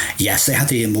about, yes, they had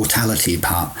the immortality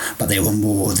part, but they were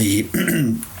more the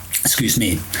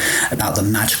about the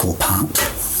magical part.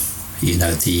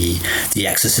 The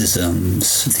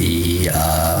exorcisms, the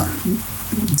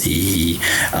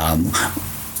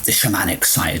shamanic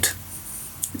side,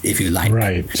 if you like,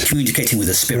 right. Communicating with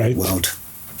the spirit world.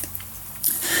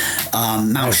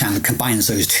 Mao Shan combines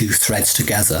those two threads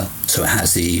together, so it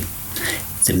has the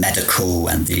medical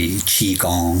and the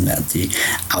Qigong and the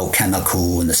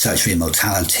alchemical and the search for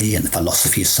immortality and the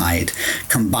philosophy side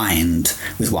combined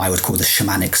with what I would call the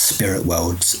shamanic spirit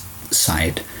world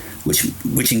side,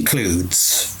 which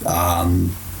includes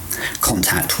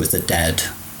contact with the dead,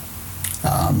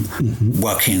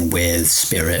 working with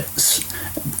spirits,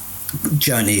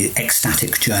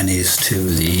 ecstatic journeys to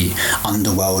the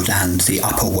underworld and the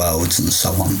upper worlds and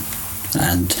so on.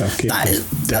 And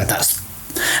that's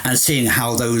and seeing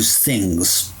how those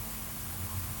things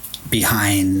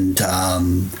behind our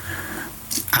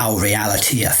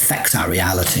reality affect our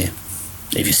reality.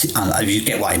 If you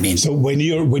get what I mean. So when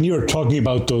you're talking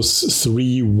about those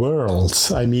three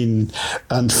worlds, I mean,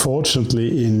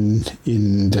 unfortunately,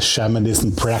 in the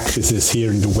shamanism practices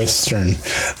here in the Western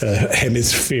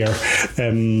hemisphere,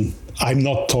 I'm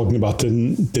not talking about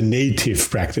the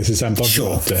native practices. I'm talking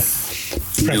about the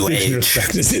practitioners'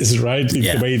 practices, right?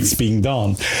 The way it's being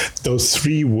done. Those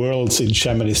three worlds in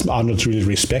shamanism are not really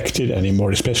respected anymore,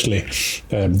 especially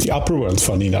the upper world.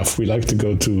 Funny enough, we like to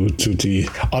go to the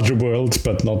other world,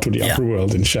 but not to the upper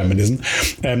world in shamanism.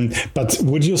 But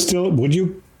would you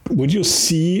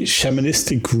see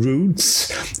shamanistic roots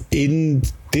in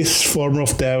this form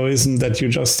of Taoism that you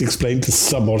just explained, the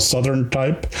some more southern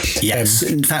type? Yes,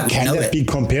 in fact, can that be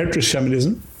compared to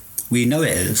shamanism? We know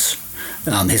it is.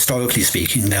 Historically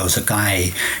speaking, there was a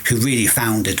guy who really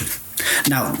founded.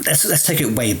 Now let's take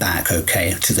it way back,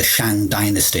 okay, to the Shang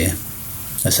Dynasty.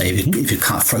 Let's say if you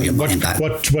can't throw your mind back.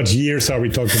 What years are we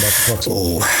talking about approximately?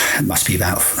 Oh, it must be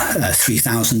about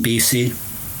 3000 BC.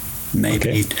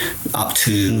 Maybe up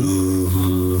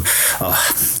to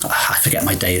I forget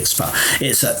my dates, but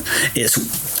it's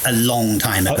a long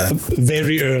time ago.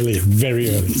 Very early.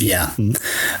 Yeah.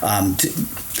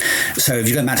 So if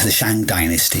you go back to the Shang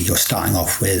Dynasty, you're starting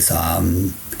off with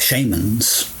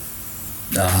shamans.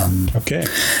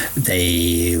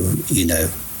 They,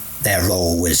 their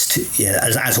role was to,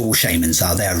 as all shamans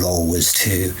are, their role was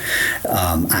to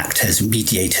act as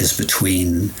mediators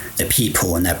between the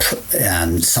people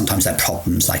and sometimes their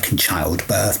problems, like in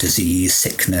childbirth, disease,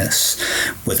 sickness,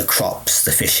 with the crops,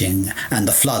 the fishing, and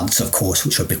the floods, of course,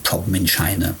 which are a big problem in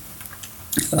China.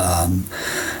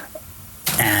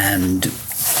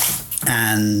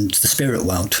 And the spirit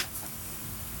world.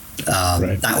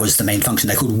 That was the main function.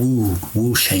 They're called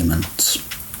Wu shamans.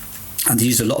 And they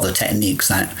used a lot of the techniques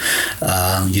that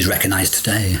you'd recognize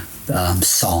today.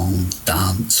 Song,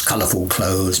 dance, colourful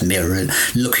clothes, mirror,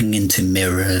 looking into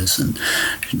mirrors and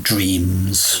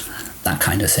dreams, that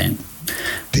kind of thing.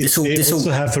 They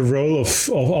also have a role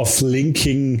of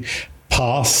linking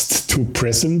past to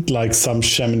present, like some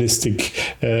shamanistic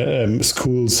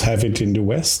schools have it in the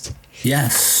West.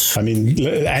 Yes. I mean,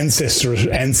 ancestors,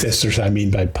 I mean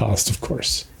by past, of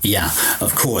course. Yeah,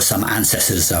 of course, some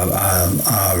ancestors are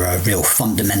a real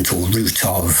fundamental root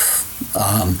of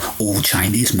all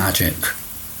Chinese magic.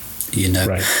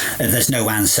 If there's no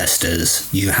ancestors,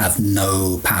 you have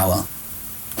no power.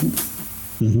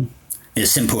 Mm-hmm. It's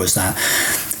simple as that.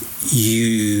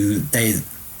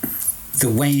 The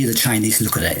way the Chinese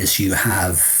look at it is you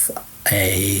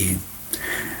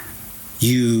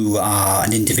are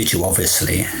an individual,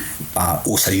 obviously, but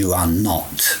also you are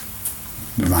not,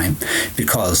 right?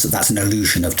 Because that's an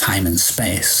illusion of time and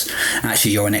space.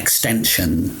 Actually, you're an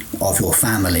extension of your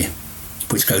family,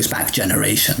 which goes back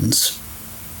generations.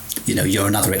 You're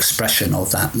another expression of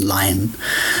that line.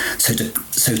 So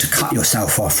to cut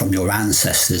yourself off from your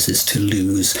ancestors is to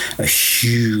lose a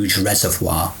huge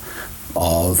reservoir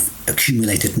of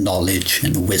accumulated knowledge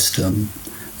and wisdom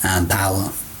and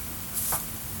power.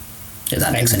 If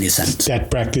that makes any sense.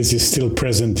 That practice is still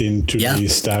present in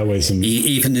today's Taoism.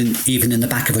 Even in the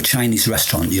back of a Chinese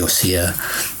restaurant, you'll see a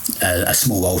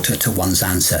small altar to one's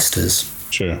ancestors.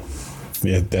 Sure.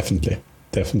 Yeah, definitely.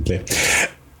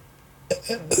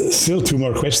 Still two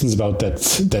more questions about that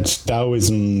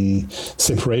Taoism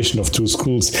separation of two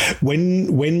schools. When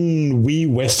we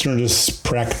Westerners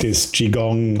practice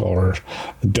Qigong or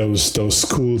those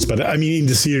schools, but I mean in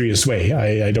the serious way.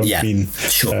 I don't mean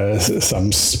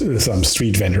some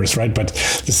street vendors, right? But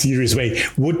the serious way.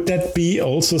 Would that be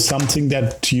also something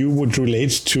that you would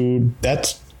relate to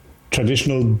that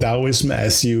traditional Taoism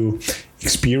as you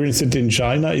experience it in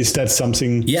China? Is that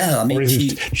something? Yeah, I mean, or is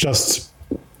it just?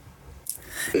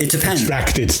 It depends.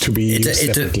 Extracted to be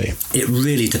separately. It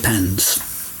really depends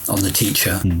on the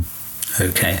teacher.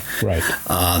 Okay. Right.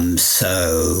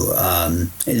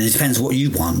 It depends what you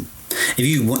want. If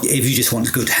you just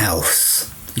want good health,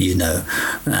 and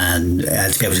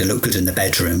to be able to look good in the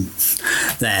bedroom,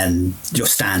 then your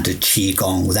standard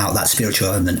Qigong without that spiritual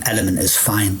element is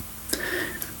fine.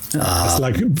 It's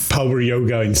like power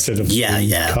yoga instead of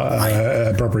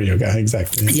proper yoga,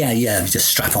 exactly. Yeah. Just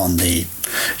strap on the,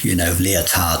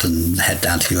 leotard and head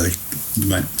down to your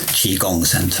Qigong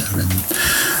center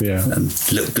and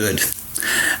look good,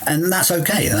 and that's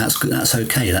okay. That's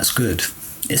okay. That's good.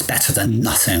 It's better than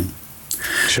nothing.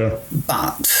 Sure.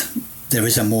 But there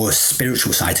is a more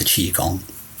spiritual side to Qigong.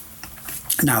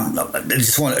 Now, I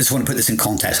just want to put this in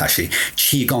context. Actually,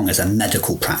 Qigong is a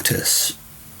medical practice.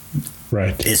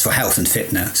 Right. It's for health and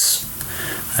fitness.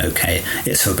 Okay.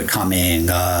 It's for becoming,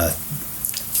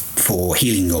 for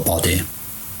healing your body.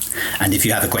 And if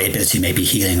you have a great ability, maybe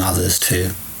healing others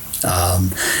too.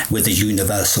 with the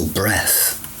universal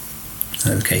breath.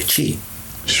 Okay, qi.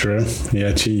 Sure.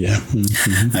 Yeah, qi. Yeah.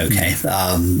 Mm-hmm. Okay.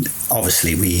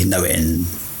 Obviously, we know it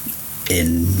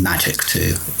in magic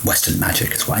too. Western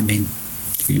magic is what I mean.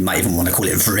 You might even want to call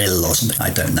it vril or something. I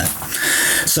don't know.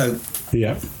 So.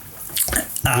 Yeah.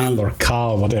 Vril or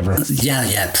ka, whatever.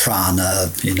 Yeah. Prana.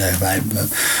 Right.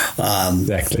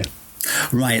 Exactly.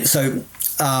 Right. So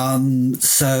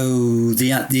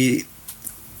the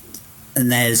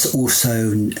and there's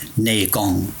also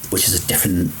Neigong, which is a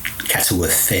different kettle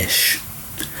of fish.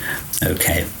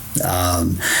 Okay.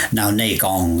 Now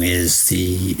Neigong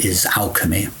is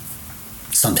alchemy,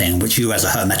 something which you as a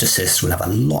hermeticist would have a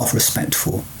lot of respect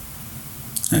for.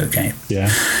 Okay. Yeah.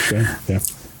 Sure. Yeah.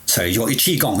 So your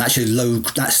Qigong,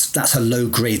 that's a low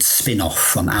grade spin-off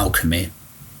from alchemy.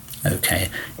 Okay.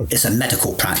 It's a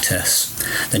medical practice.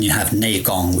 Then you have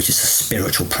Neigong, which is a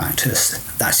spiritual practice.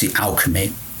 That's the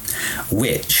alchemy,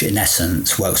 which in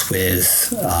essence works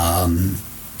with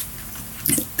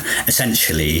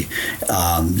essentially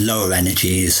lower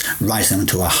energies, rising them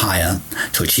to a higher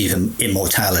to achieve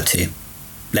immortality.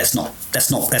 Let's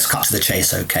cut to the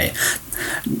chase. Okay.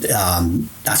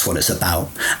 That's what it's about.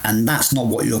 And that's not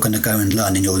what you're going to go and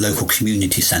learn in your local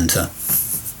community center.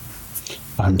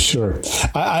 I'm sure.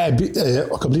 I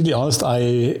completely honest,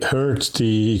 I heard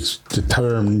the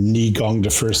term Neigong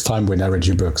the first time when I read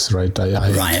your books, right?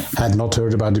 I had not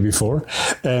heard about it before.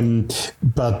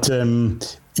 But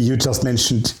you just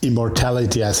mentioned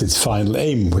immortality as its final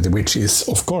aim, which is,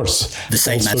 of course, the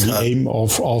same also the aim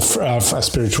of a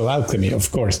spiritual alchemy, of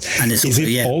course. And is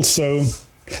it also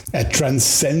a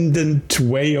transcendent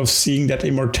way of seeing that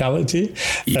immortality?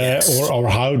 Yes. Or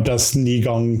how does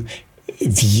Neigong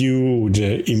view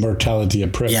the immortality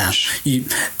approach? Yeah,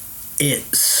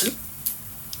 it's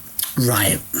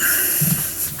right.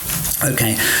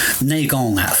 Okay,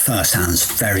 Neigong at first sounds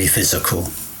very physical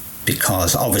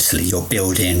because obviously you're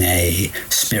building a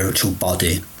spiritual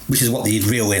body, which is what the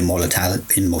real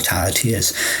immortality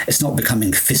is. It's not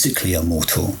becoming physically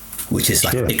immortal, which is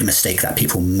like a big mistake that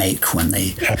people make when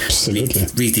they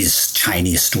read these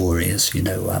Chinese stories,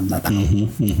 about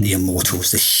the immortals,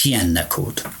 the Xian they're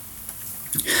called.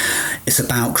 It's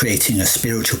about creating a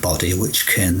spiritual body which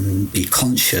can be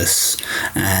conscious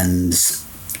and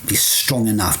be strong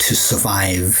enough to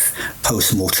survive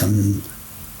post-mortem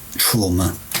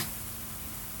trauma.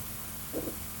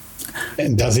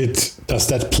 And does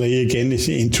that play again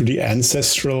into the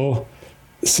ancestral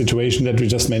situation that we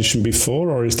just mentioned before,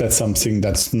 or is that something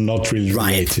that's not really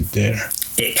related there?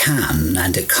 It can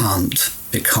and it can't,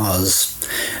 because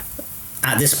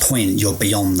at this point you're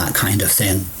beyond that kind of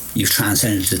thing. You've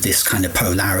transcended this kind of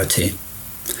polarity.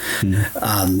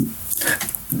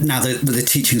 Now the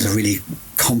teachings are really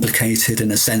complicated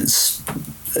in a sense.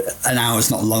 An hour is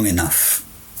not long enough.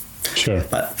 Sure.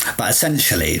 But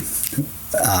essentially,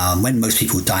 when most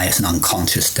people die, it's an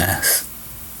unconscious death.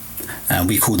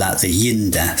 We call that the yin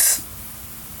death.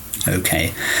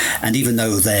 Okay. And even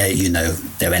though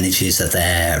their energies are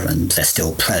there and they're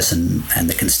still present and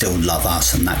they can still love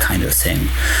us and that kind of thing,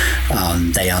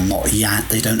 they are not yang.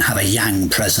 They don't have a yang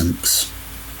presence.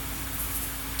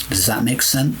 Does that make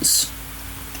sense?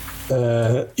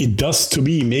 It does to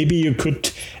me. Maybe you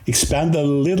could expand a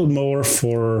little more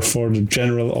for the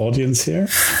general audience here.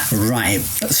 Right.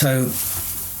 So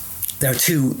there are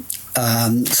two.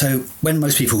 So when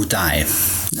most people die,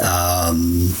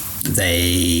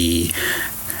 they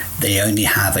only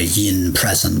have a yin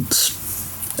presence,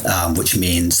 which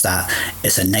means that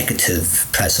it's a negative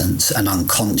presence, an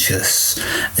unconscious.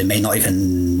 They may not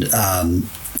even.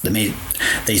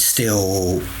 They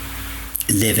still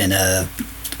live in a.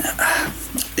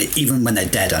 Even when they're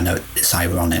dead, I know it's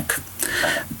ironic.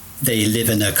 They live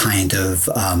in a kind of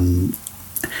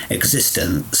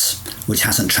existence which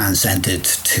hasn't transcended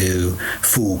to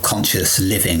full conscious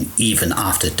living even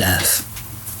after death.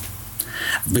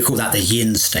 We call that the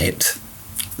yin state.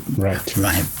 Right.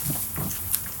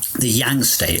 The yang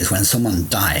state is when someone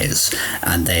dies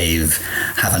and they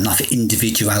have enough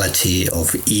individuality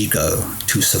of ego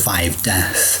to survive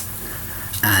death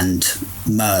and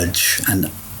merge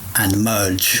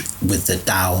with the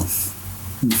Tao.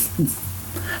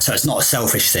 So it's not a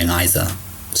selfish thing either.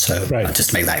 So I'll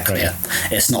just make that clear.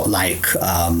 Right. It's not like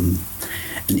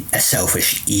a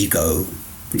selfish ego,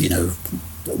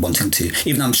 wanting to.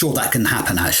 Even I'm sure that can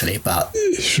happen actually, but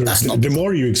that's not. The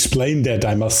more you explain that,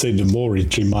 I must say, the more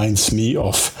it reminds me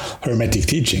of Hermetic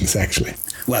teachings actually.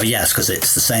 Well, yes, because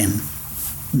it's the same.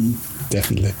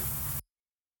 Definitely.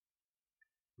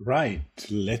 Right,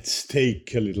 let's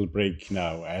take a little break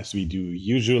now, as we do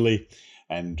usually,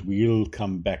 and we'll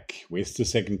come back with the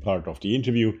second part of the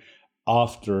interview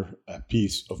after a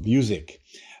piece of music.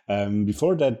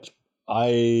 Before that,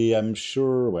 I'm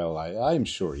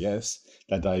sure, yes,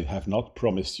 that I have not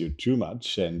promised you too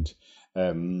much, and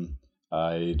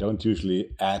I don't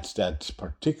usually add that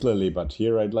particularly, but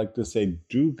here I'd like to say,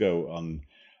 do go on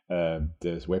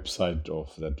this website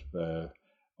of that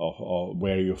of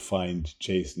where you find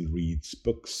Jason Reed's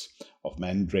books of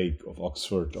Mandrake, of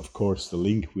Oxford. Of course, the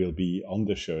link will be on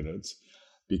the show notes,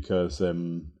 because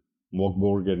Mog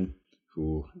Morgan,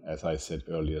 who, as I said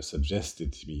earlier,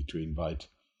 suggested me to invite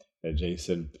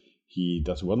Jason, he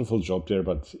does a wonderful job there,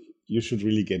 but you should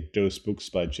really get those books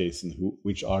by Jason,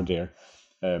 which are there,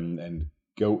 and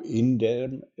go in there.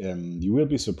 You will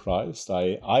be surprised.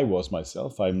 I was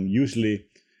myself. I'm usually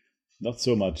not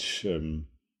so much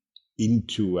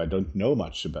I don't know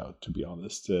much about, to be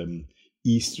honest,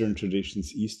 Eastern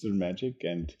traditions, Eastern magic,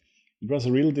 and it was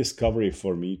a real discovery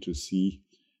for me to see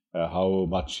how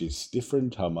much is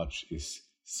different, how much is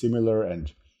similar,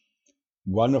 and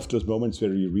one of those moments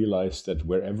where you realize that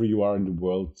wherever you are in the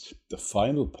world, the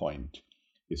final point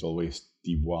is always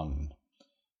the one.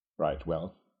 Right,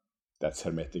 well, that's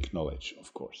Hermetic knowledge,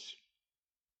 of course.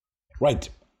 Right,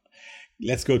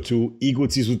 let's go to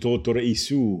Igutsusuto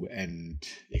Toreisu and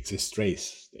Exist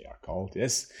Trace, they are called,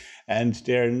 yes, and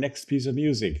their next piece of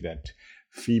music, that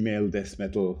female death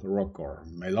metal rock or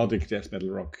melodic death metal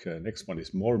rock. Next one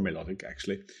is more melodic,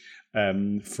 actually,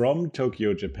 from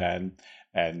Tokyo, Japan,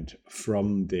 and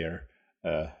from their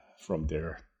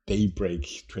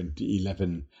Daybreak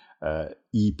 2011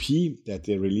 EP that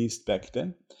they released back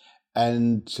then.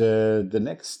 And the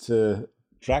next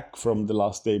track from the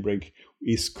last Daybreak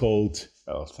is called,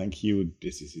 oh, thank you,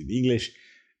 this is in English,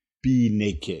 Be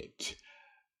Naked.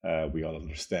 We all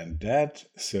understand that.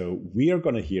 So we are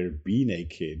going to hear Be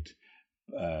Naked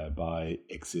by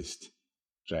Exist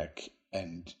track,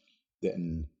 and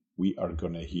then we are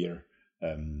going to hear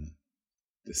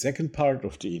the second part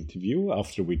of the interview,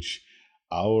 after which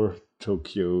our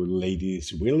Tokyo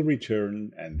ladies will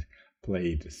return and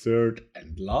play the third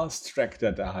and last track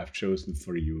that I have chosen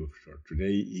for you for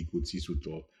today.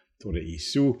 Igutsusuto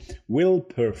Toreisu will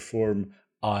perform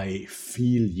I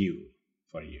Feel You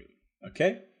for you.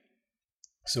 Okay?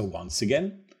 So once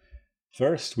again,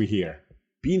 first we hear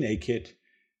Be Naked,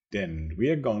 then we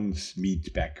are going to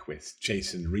meet back with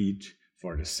Jason Reed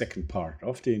for the second part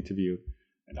of the interview,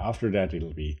 and after that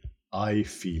it'll be I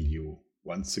Feel You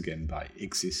once again by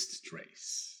Exist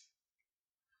Trace.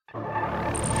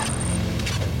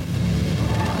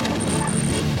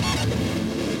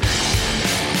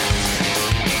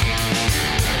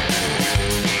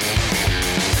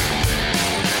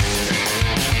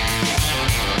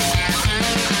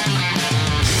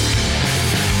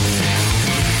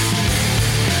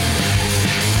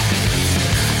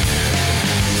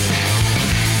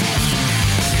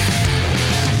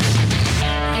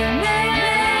 You're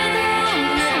never on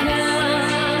the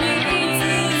ground.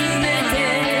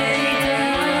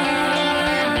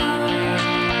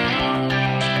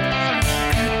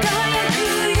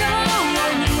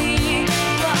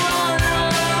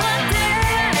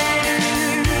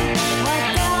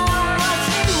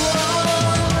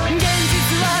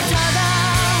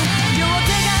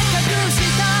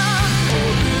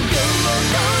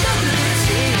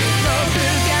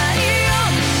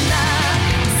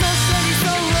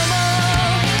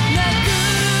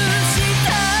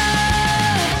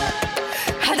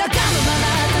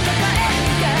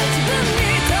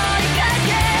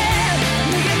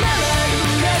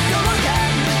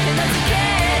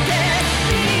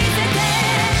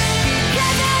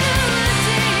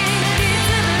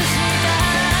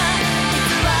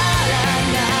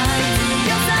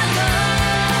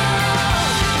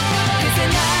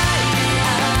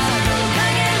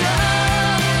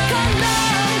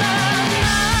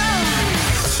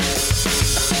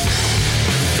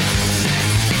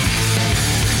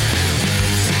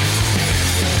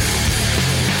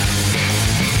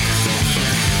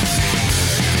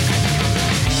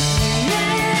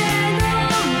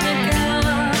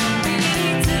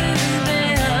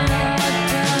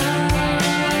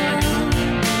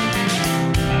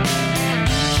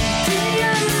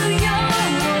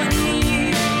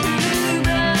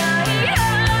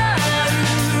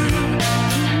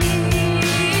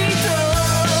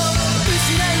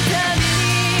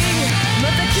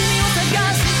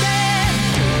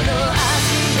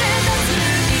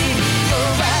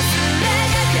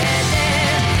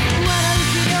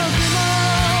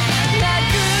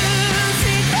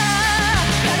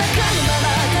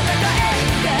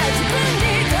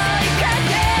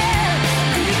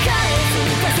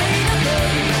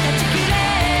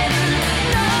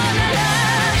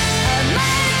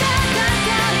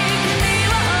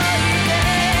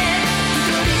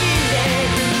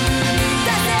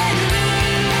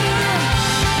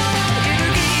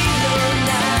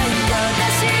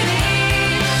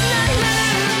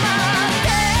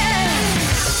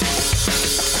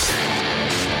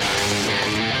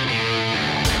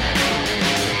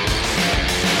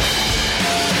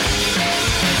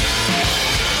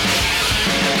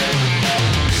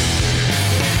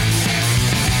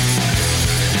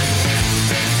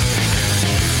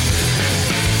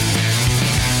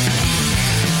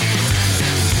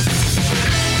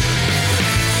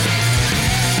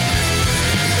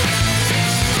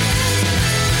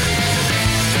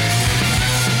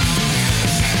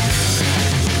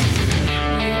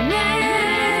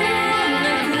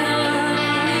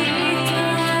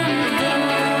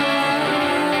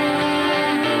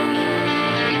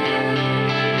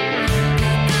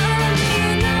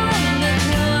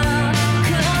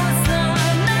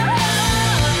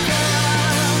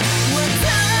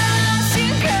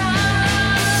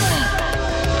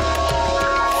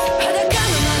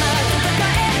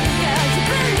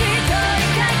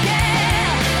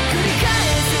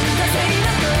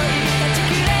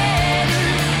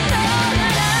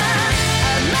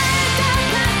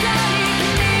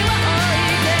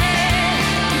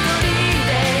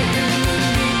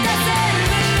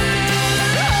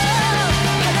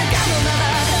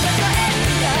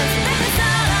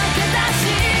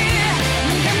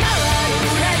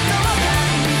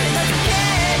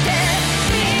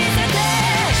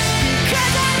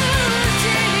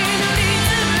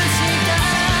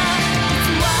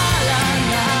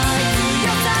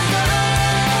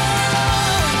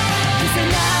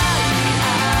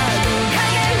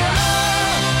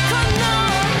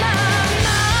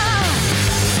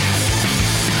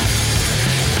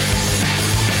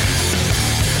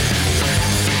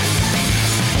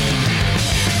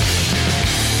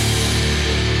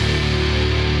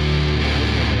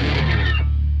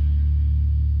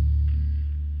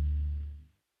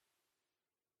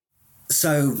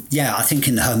 So, yeah, I think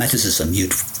in Hermeticism,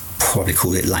 you'd probably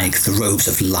call it like the robes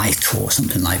of light or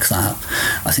something like that.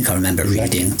 I think I remember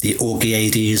reading the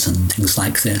Orgiades and things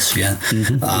like this, yeah.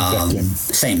 Exactly.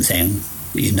 Same thing,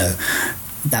 you know.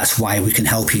 That's why we can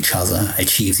help each other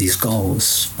achieve these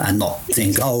goals and not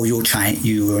think, oh, you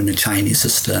were in a Chinese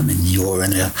system and you're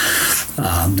in a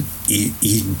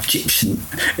Egyptian,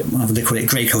 what do they call it,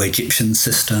 Greco-Egyptian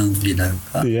system, you know.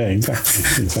 Yeah,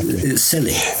 exactly. It's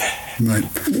silly. Right.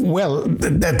 Well,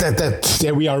 that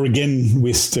there we are again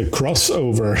with the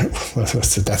crossover.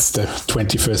 That's the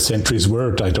 21st century's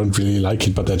word. I don't really like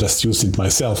it, but I just used it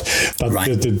myself. But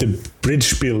right. the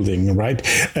bridge building, right?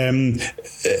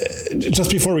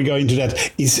 Just before we go into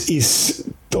that, is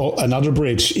another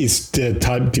bridge, is the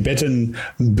Tibetan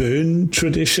Bön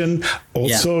tradition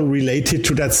also related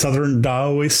to that Southern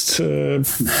Taoist?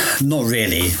 Not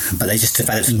really, but they just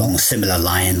developed along similar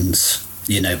lines.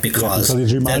 You know, because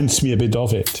it reminds me a bit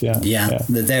of it. Yeah.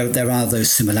 There are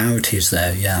those similarities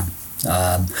there. Yeah.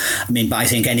 I mean, but I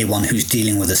think anyone who's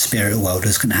dealing with the spirit world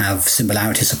is going to have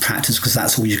similarities of practice because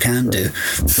that's all you can do.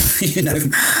 You know.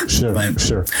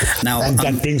 Sure. Now, and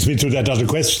that brings me to that other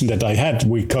question that I had,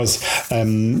 because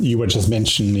you were just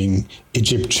mentioning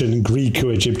Egyptian,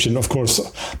 Greco-Egyptian. Of course,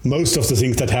 most of the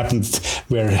things that happened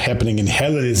were happening in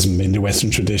Hellenism in the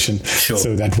Western tradition. Sure.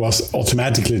 So that was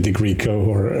automatically the Greco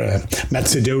or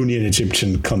Macedonian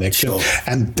Egyptian connection. Sure.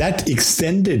 And that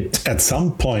extended at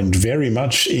some point very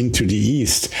much into the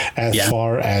east, as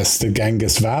far as the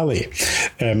Ganges Valley.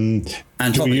 And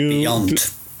probably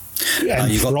beyond.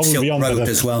 And you've got the Silk beyond Road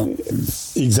as well.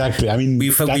 Exactly. I mean,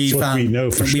 that's what we know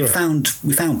for sure.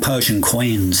 We found Persian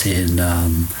coins in,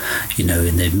 you know,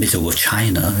 in the middle of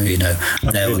China. You know,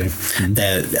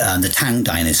 the Tang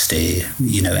Dynasty.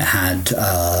 You know, it had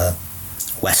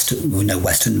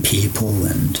Western people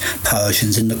and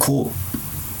Persians in the court.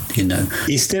 You know,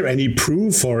 is there any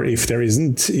proof, or if there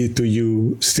isn't, do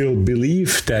you still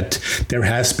believe that there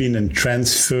has been a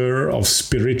transfer of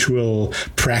spiritual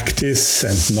practice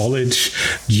and knowledge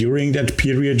during that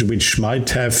period, which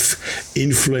might have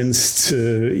influenced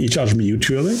each other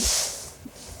mutually?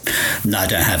 No, I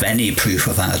don't have any proof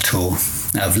of that at all.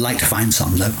 I'd like to find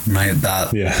some, though. Right?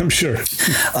 But, yeah, I'm sure.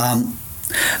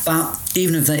 But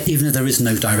even if there is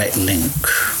no direct link,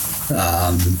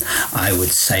 I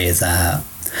would say that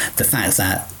the fact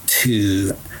that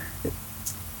two,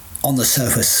 on the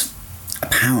surface,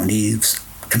 apparently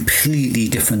completely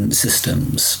different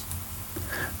systems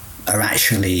are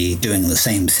actually doing the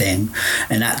same thing,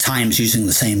 and at times using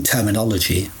the same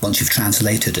terminology once you've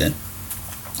translated it,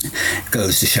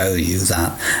 goes to show you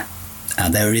that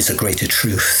there is a greater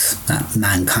truth that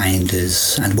mankind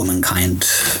is, and womankind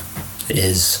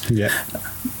is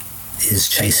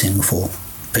chasing for,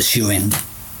 pursuing.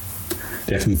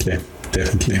 Definitely.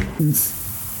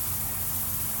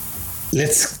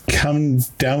 Let's come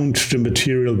down to the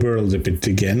material world a bit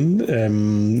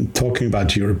again. Talking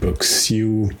about your books,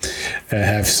 you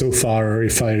have so far,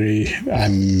 if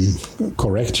I'm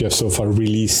correct, you have so far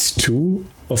released 2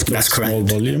 of those small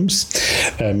volumes.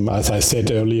 As I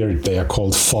said earlier, they are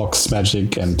called Fox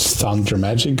Magic and Thunder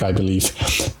Magic. I believe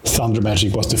Thunder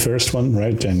Magic was the first one,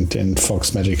 right? And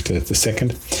Fox Magic the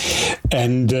second.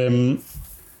 And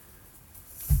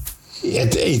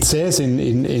it says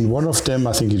in one of them,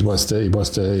 I think it was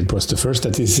the first,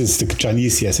 that this is the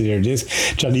Chinese. Yes, here it is.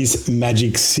 Chinese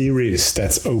magic series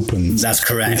that's open. That's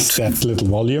correct. That little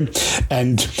volume.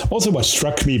 And also, what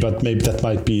struck me, but maybe that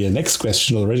might be a next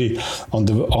question already. On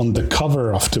the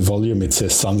cover of the volume, it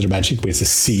says Thunder Magic with a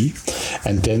C,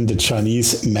 and then the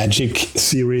Chinese magic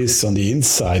series on the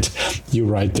inside, you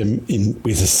write them in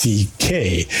with a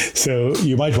CK. So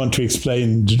you might want to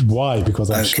explain why,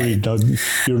 because I'm sure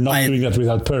you're not doing that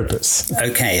without purpose.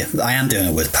 Okay, I am doing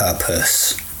it with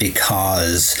purpose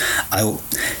because I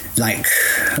like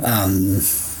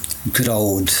good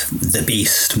old The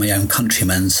Beast, my own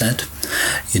countryman, said,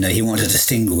 you know, he wanted to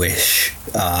distinguish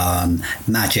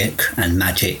magic and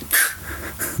magic.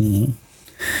 Mm-hmm.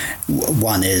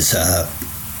 One is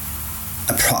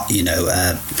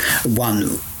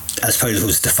one, I suppose,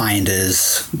 was defined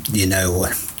as, you know,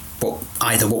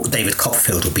 either what David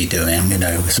Copperfield would be doing, you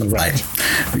know, sort of like,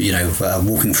 you know,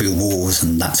 walking through walls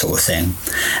and that sort of thing.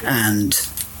 And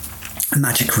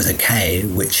magic with a K,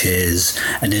 which is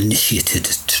an initiated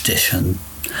tradition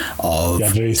of...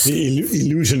 Yeah, there is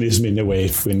illusionism in a way,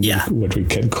 what we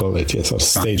can call it, yes, or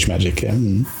stage magic. Yeah.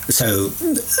 Mm. So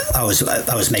I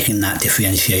was making that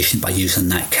differentiation by using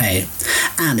that K.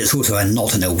 And it's also a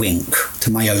nod and a wink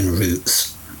to my own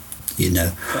roots. You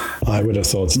know, I would have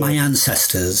thought so. My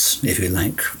ancestors, if you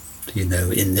like,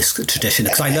 in this tradition.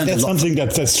 Because I learned that's a lot. Something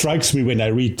that strikes me when I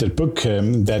read the book,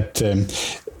 that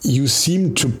you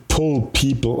seem to pull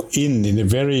people in a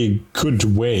very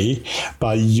good way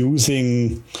by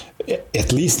using,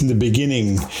 at least in the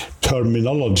beginning,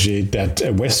 terminology that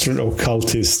a Western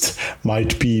occultist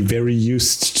might be very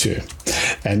used to.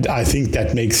 And I think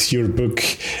that makes your book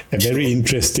a very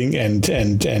interesting and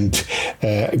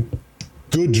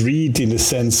good read, in a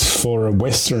sense, for a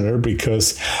Westerner,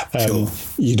 because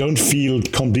you don't feel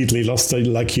completely lost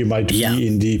like you might be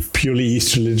in the purely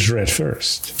Eastern literature at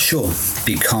first. Sure,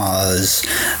 because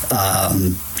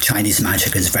Chinese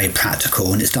magic is very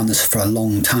practical, and it's done this for a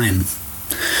long time.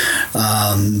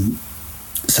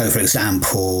 So, for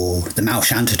example, the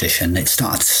Maoshan tradition, it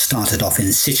started off in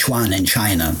Sichuan in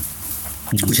China,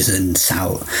 which is in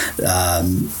south.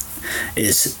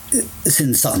 It's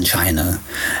in southern China,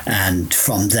 and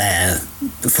from there,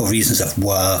 for reasons of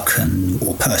work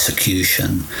or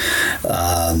persecution,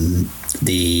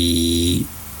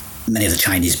 many of the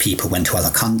Chinese people went to other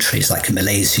countries like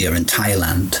Malaysia and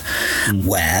Thailand,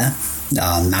 where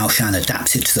Maoshan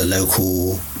adapted to the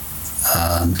local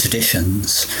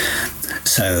traditions.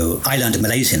 So I learned a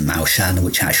Malaysian Maoshan,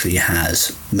 which actually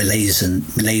has Malaysian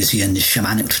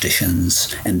shamanic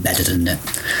traditions embedded in it,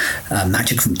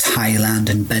 magic from Thailand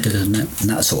embedded in it, and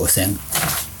that sort of thing.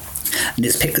 And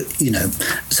it's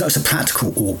so it's a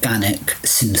practical, organic,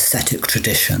 synthetic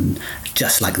tradition,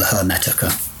 just like the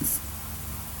Hermetica.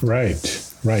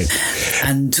 Right.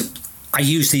 And I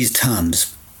use these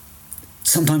terms.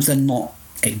 Sometimes they're not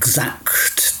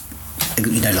exact.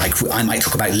 Like I might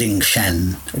talk about Ling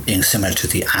Shen being similar to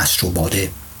the astral body.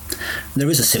 There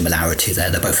is a similarity there.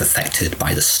 They're both affected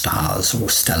by the stars or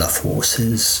stellar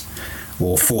forces,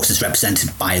 or forces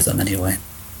represented by them anyway.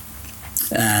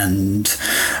 And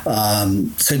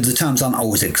so the terms aren't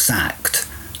always exact,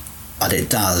 but it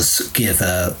does give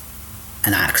an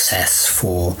access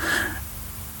for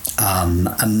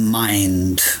a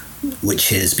mind which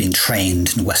has been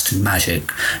trained in Western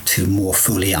magic to more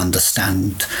fully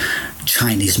understand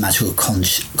Chinese magical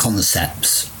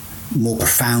concepts more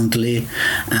profoundly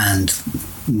and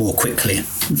more quickly.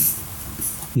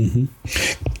 Mm-hmm.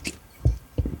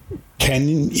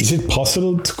 Is it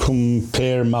possible to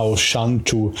compare Maoshan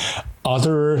to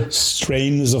other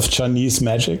strains of Chinese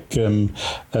magic,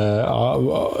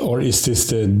 or is this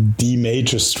the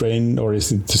major strain, or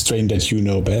is it the strain that you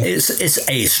know best? It's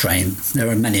a strain. There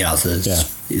are many others. Yeah.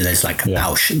 There's like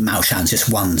Maoshan's just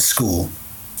one school,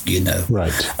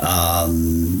 Right.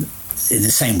 In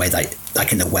the same way that,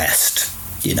 like in the West,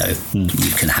 you can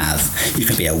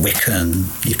be a Wiccan,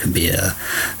 you can be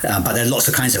but there are lots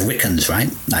of kinds of Wiccans,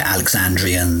 right? Like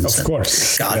Alexandrians, of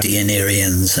course,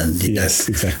 Gardnerians, and yes,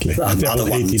 exactly. Other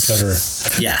ones. Each other.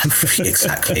 Yeah,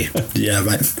 exactly. Yeah,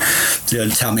 right.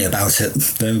 Tell me about it.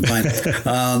 Right.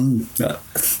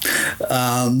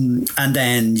 And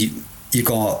then you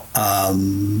got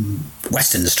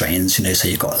Western strains, so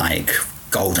you've got like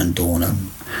Golden Dawn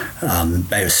and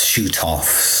various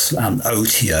shoot-offs,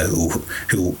 OTO,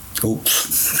 who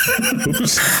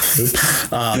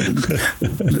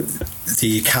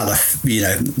the Caliph,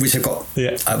 which have got,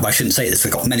 I shouldn't say this,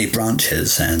 they've got many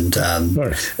branches, and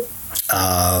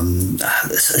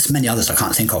there's many others I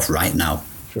can't think of right now.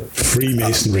 Sure.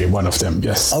 Freemasonry, one of them,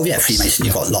 yes. Oh yeah, Freemasonry,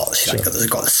 you've got lots. Sure. You've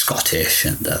got the Scottish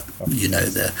and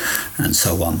and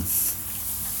so on.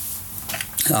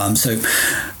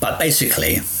 But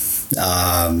basically,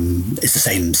 it's the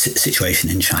same situation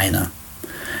in China.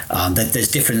 There's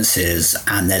differences,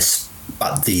 and there's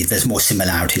more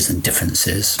similarities than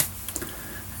differences.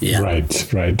 Yeah.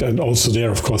 Right. And also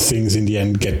there, of course, things in the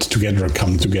end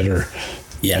come together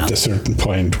at a certain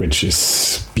point, which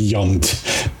is beyond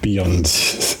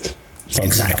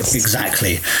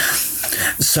Exactly.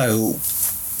 So,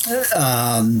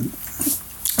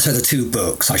 so the two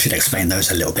books, I should explain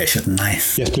those a little bit, shouldn't I?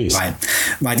 Yes, please. Right.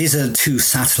 These are two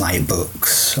satellite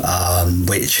books,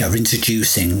 which are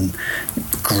introducing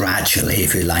gradually,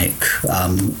 if you like,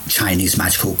 Chinese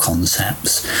magical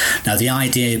concepts. Now, the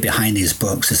idea behind these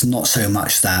books is not so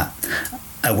much that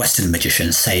a Western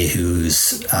magician, say,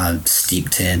 who's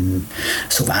steeped in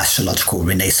sort of astrological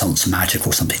Renaissance magic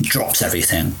or something, drops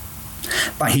everything.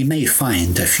 But he may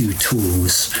find a few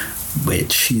tools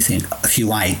which you think, a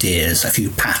few ideas, a few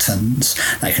patterns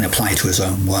that he can apply to his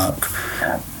own work,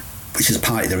 which is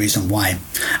partly the reason why.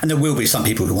 And there will be some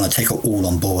people who want to take it all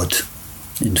on board.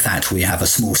 In fact, we have a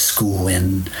small school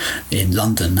in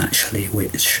London, actually,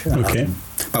 which...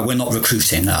 but we're not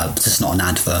recruiting. This is not an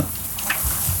advert.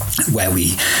 Where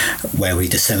we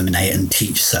disseminate and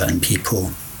teach certain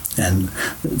people, and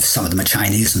some of them are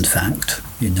Chinese, in fact.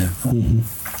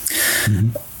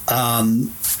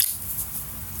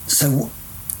 So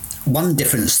one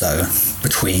difference, though,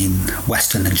 between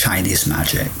Western and Chinese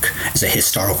magic is a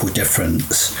historical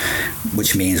difference,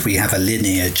 which means we have a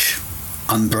lineage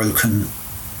unbroken.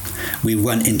 We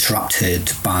weren't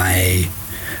interrupted by,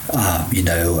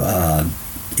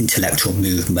 intellectual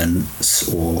movements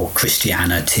or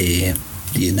Christianity,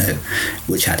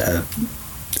 which had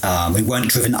we weren't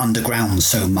driven underground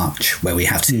so much, where we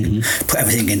have to put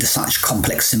everything into such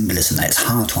complex symbolism that it's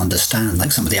hard to understand,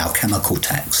 like some of the alchemical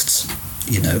texts,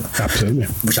 Absolutely.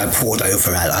 which I poured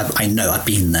over. I know I've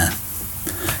been there,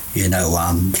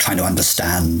 trying to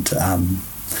understand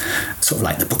sort of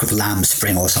like the Book of Lamb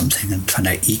Spring or something, and trying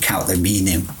to eke out the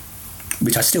meaning,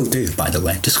 which I still do, by the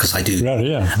way, just because I do. Right,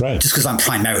 yeah, right. Just because I'm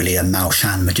primarily a Mao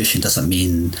Shan magician doesn't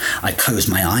mean I close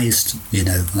my eyes,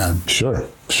 Sure.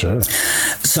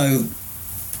 So,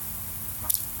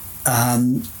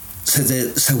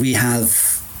 so we have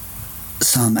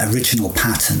some original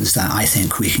patterns that I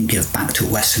think we can give back to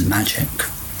Western magic.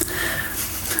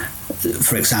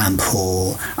 For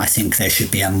example, I think there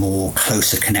should be a more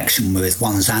closer connection with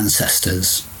one's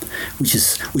ancestors, which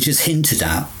is hinted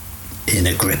at in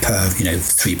Agrippa,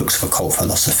 3 books of occult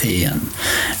philosophy,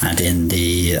 and in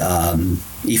the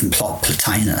even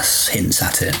Plotinus hints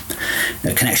at it.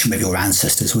 A connection with your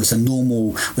ancestors was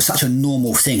such a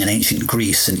normal thing in ancient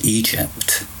Greece and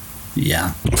Egypt.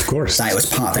 Yeah, of course. That it was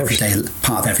part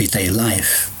of everyday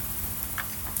life.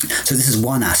 So this is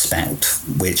one aspect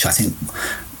which I think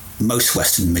most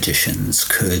Western magicians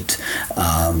could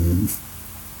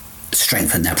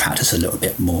strengthen their practice a little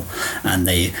bit more, and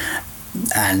they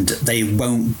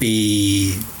won't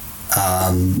be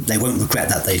they won't regret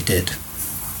that they did.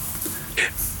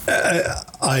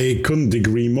 I couldn't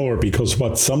agree more, because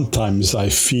what sometimes I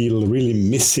feel really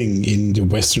missing in the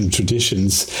Western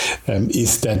traditions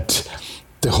is that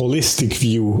the holistic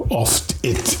view of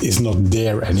it is not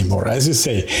there anymore. As you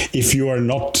say, if you are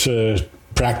not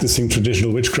practicing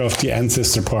traditional witchcraft, the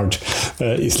ancestor part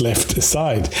is left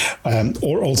aside,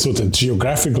 or also the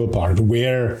geographical part.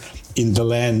 Where in the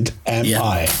land am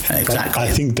I? Exactly. I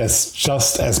think that's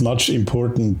just as much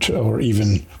important, or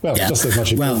even just as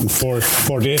much important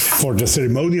for the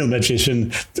ceremonial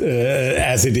magician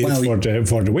as it is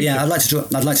for the witch. Yeah, I'd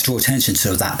like to draw attention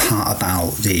to that part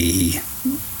about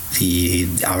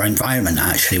our environment,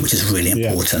 actually, which is really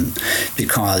important,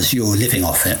 because you're living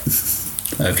off it.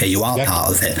 Okay, you are part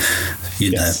of it.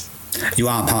 You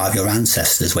are part of your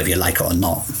ancestors, whether you like it or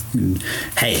not.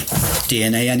 Hey,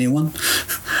 DNA, anyone?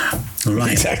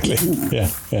 Right. Exactly. Yeah.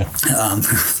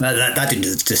 That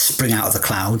didn't just spring out of the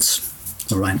clouds.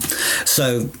 All right.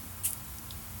 So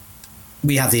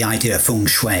we have the idea of feng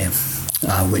shui,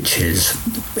 which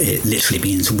it literally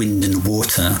means wind and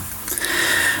water.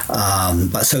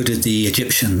 But so did the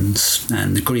Egyptians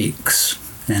and the Greeks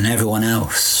and everyone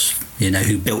else,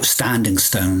 who built standing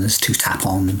stones to tap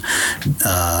on.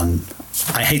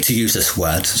 I hate to use this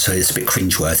word, so it's a bit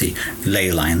cringeworthy.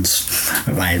 Ley lines,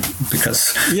 right?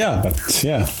 Because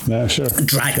sure.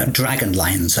 Dragon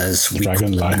lines, as we call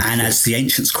them, and as the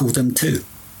ancients called them too.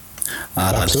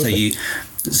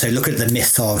 So look at the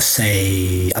myth of,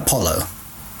 say, Apollo.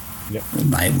 Yep.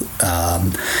 Right.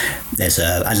 There's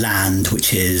a land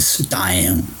which is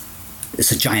dying.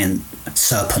 It's a giant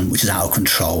serpent which is out of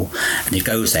control, and he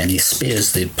goes there and he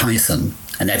spears the python,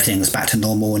 and everything's back to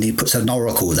normal, and he puts an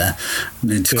oracle there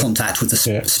into contact with the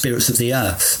spirits of the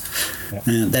earth.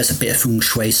 There's a bit of feng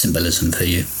shui symbolism for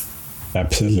you.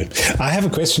 Absolutely. I have a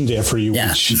question there for you,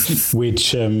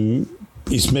 which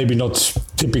is maybe not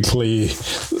typically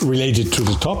related to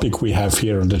the topic we have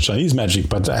here on the Chinese magic,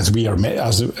 but as we are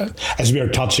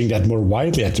touching that more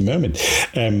widely at the moment.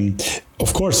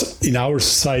 Of course, in our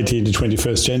society in the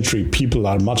 21st century, people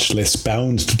are much less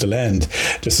bound to the land.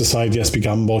 The society has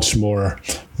become much more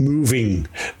moving.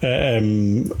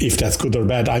 If that's good or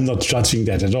bad, I'm not judging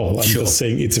that at all. I'm just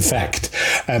saying it's a fact.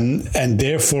 And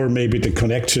therefore, maybe the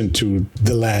connection to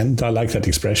the land, I like that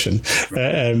expression,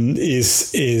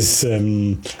 is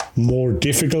more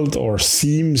difficult, or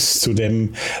seems to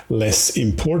them less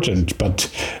important.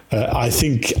 But I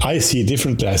think I see it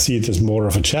differently. I see it as more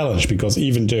of a challenge, because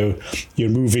even though you're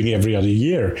moving every other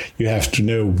year, you have to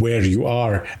know where you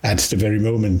are at the very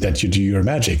moment that you do your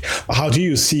magic. How do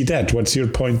you see that? What's your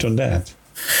point on that?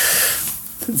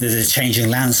 The changing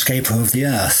landscape of the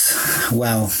earth.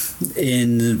 Well, we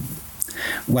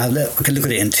can look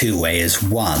at it in two ways.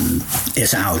 One,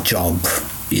 it's our job,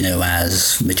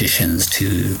 as magicians,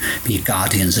 to be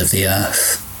guardians of the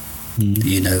earth.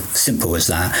 Simple as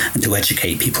that, and to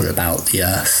educate people about the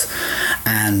earth,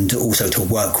 and also to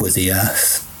work with the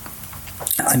earth.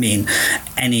 I mean,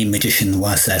 any magician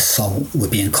worth their salt would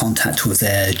be in contact with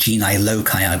their genii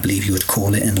loci, I believe you would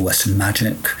call it in Western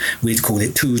magic. We'd call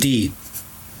it 2D.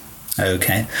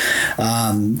 Okay.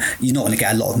 You're not going to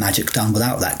get a lot of magic done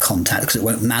without that contact because it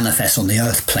won't manifest on the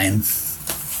earth plane.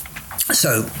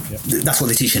 So that's what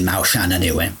they teach in Mao Shan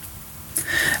anyway.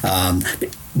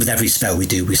 With every spell we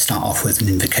do, we start off with an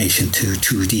invocation to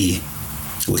 2D,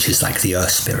 which is like the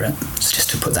earth spirit. So just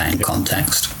to put that in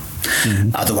context.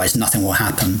 Mm-hmm. Otherwise, nothing will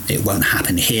happen. It won't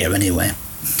happen here anyway.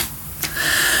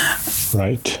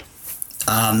 Right.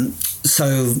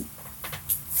 So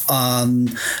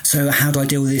how do I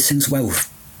deal with these things? Well,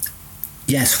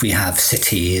 yes, we have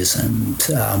cities, and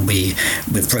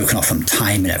we've broken off from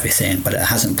time and everything, but it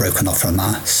hasn't broken off from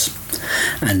us.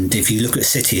 And if you look at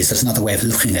cities, there's another way of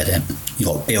looking at it. You've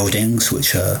got buildings,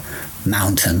 which are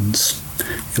mountains,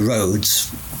 roads,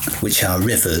 which are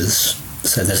rivers.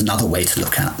 So there's another way to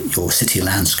look at your city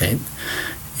landscape,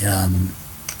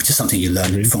 which is something you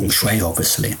learn in feng shui,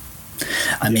 obviously.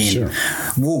 I mean, sure.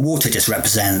 Water just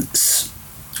represents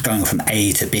going from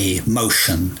A to B,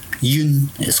 motion.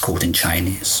 Yun is called in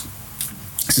Chinese.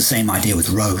 It's the same idea with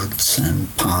roads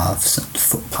and paths and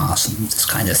footpaths and this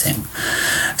kind of thing.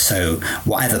 So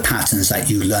whatever patterns that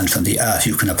you learn from the earth,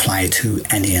 you can apply to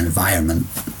any environment.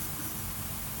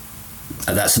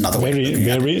 That's another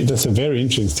way. That's a very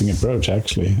interesting approach,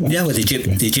 actually. Yeah, well, the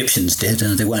Egyptians did,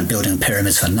 and they weren't building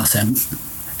pyramids for nothing,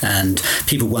 and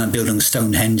people weren't building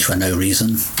Stonehenge for no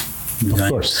reason. Of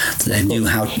course, they knew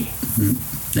how.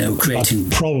 They were creating.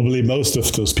 But probably most of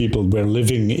those people were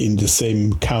living in the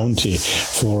same county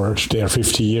for their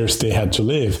 50 years they had to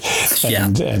live,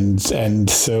 and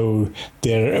so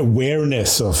their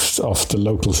awareness of the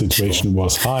local situation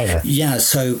was higher. Yeah,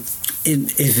 so.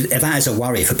 If that is a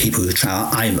worry for people who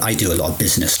travel, I do a lot of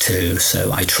business too,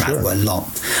 so I travel a lot.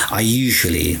 I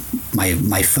usually,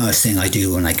 my first thing I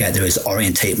do when I get there is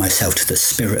orientate myself to the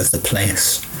spirit of the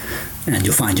place. And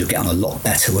you'll find you'll get on a lot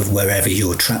better with wherever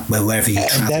you travel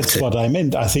and that's to. What I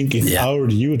meant. I think in our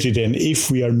duty then,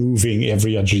 if we are moving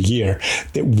every other year,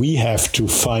 that we have to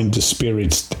find the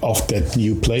spirit of that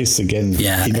new place again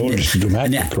in order to do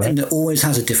magic, right? And it always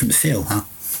has a different feel, huh?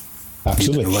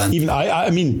 Absolutely. Even I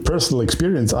mean, personal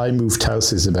experience, I moved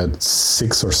houses about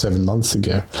 6 or 7 months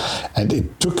ago, and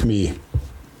it took me,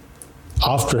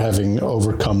 after having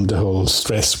overcome the whole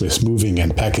stress with moving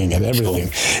and packing and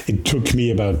everything, it took me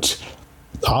about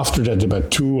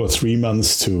 2 or 3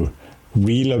 months to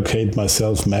relocate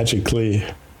myself magically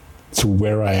to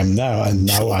where I am now, and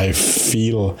now I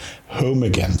feel home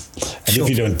again. And if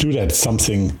you don't do that,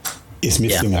 something is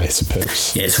missing, I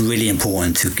suppose. Yeah, it's really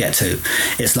important to get to.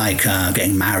 It's like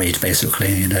getting married,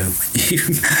 basically. You know,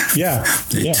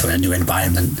 to a new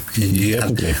environment.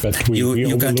 Definitely, but we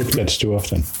overlook that too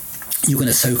often. You're going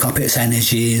to soak up its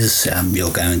energies.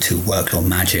 You're going to work your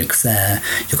magic there.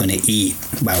 You're going to eat.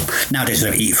 Well, nowadays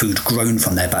we don't eat food grown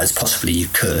from there, but as possibly you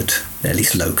could, at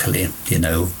least locally. You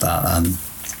know, but.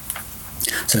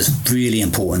 So it's really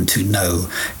important to know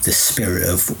the spirit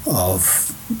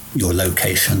of your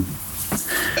location.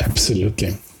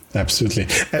 Absolutely.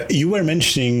 You were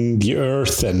mentioning the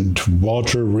earth and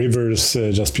water, rivers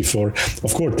just before.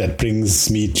 Of course, that brings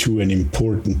me to an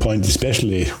important point,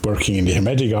 especially working in the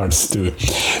Hermetic arts.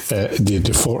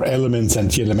 The 4 elements and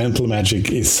the elemental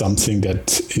magic is something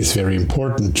that is very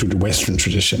important to the Western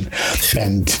tradition.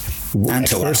 And at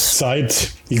first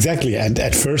sight,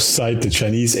 the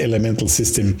Chinese elemental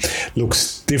system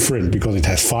looks different because it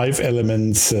has 5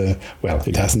 elements. It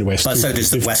has in the West. But so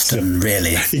does the Western,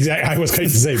 really. Exactly. I was going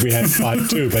to say we have 5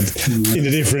 too, but in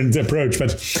a different approach.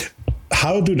 But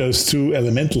how do those 2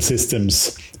 elemental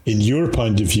systems, in your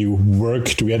point of view, work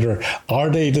together? Are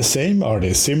they the same? Are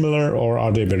they similar? Or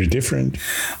are they very different?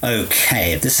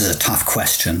 Okay, this is a tough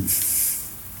question.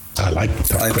 I like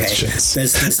tough questions.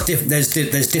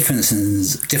 There's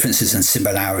differences and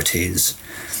similarities.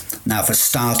 Now, for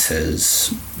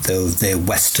starters, the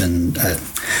Western,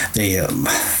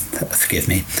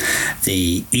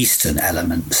 the Eastern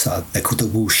elements they're called the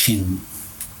Wu Xing.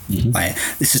 Mm-hmm. Right?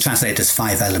 This is translated as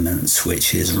 5 elements,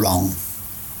 which is wrong.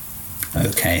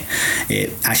 Okay,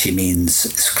 it actually means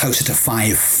it's closer to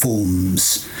 5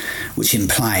 forms, which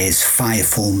implies 5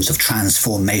 forms of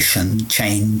transformation,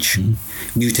 change,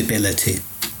 mutability.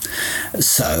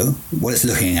 So what it's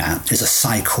looking at is a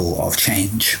cycle of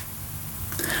change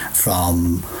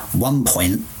from one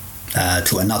point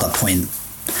to another point,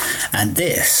 and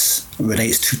this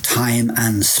relates to time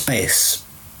and space.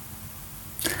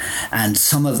 And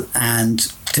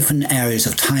different areas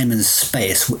of time and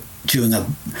space during a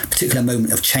particular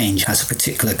moment of change has a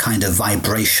particular kind of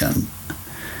vibration.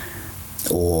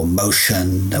 or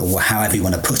motion, or however you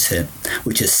want to put it,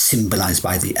 which is symbolized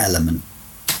by the element.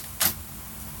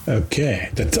 Okay,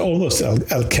 that's almost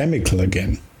alchemical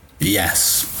again.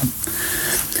 Yes.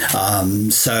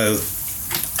 So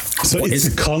it's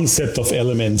a concept of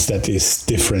elements that is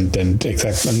different and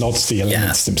exactly not the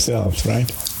elements themselves,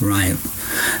 right? Right.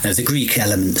 The Greek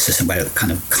element system, where it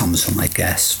kind of comes from, I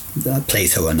guess,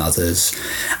 Plato and others,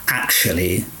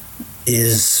 actually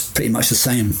is pretty much the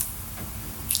same.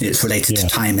 It's related to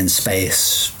time and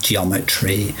space,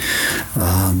 geometry.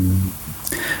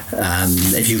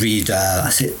 If you read, I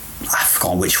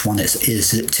forgot which one it is.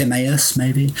 Is it Timaeus,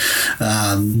 maybe?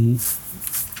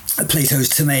 Plato's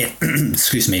Timaeus,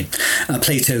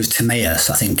 Plato's Timaeus,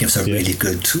 I think, gives a really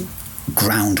good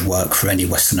groundwork for any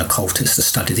Western occultist to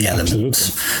study the elements.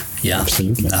 Absolutely. Yeah,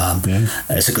 absolutely.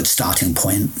 It's a good starting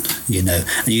point, you know.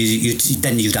 And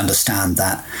then you'd understand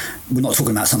that we're not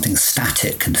talking about something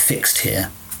static and fixed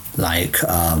here, like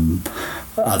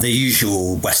the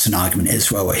usual Western argument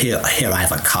is, well, here I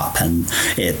have a cup, and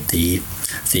the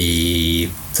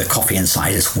coffee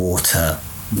inside is water.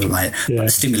 Right, but the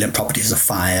stimulant properties of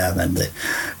fire, and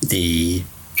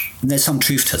there's some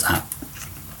truth to that.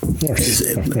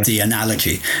 The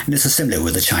analogy, and it's similar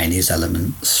with the Chinese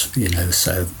elements, you know.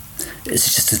 So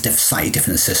it's just a slightly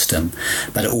different system,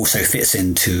 but it also fits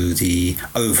into the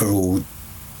overall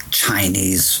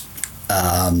Chinese.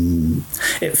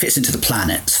 It fits into the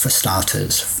planets for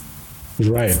starters.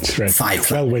 Right.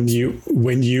 Well, when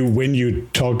you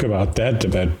talk about that,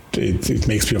 it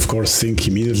makes me, of course, think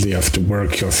immediately of the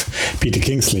work of Peter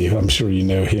Kingsley. I'm sure you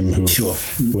know him,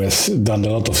 who has done a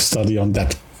lot of study on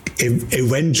that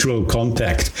eventual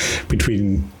contact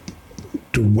between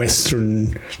the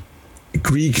Western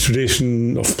Greek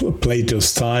tradition of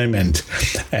Plato's time and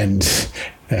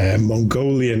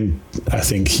Mongolian. I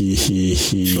think he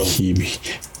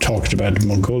talked about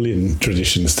Mongolian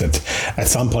traditions that at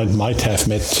some point might have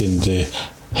met in the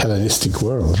Hellenistic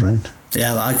world, right?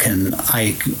 Yeah, I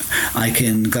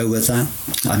can go with that.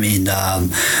 I mean,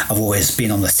 I've always been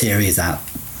on the theory that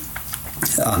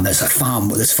there's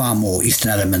far more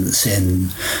Eastern elements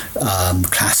in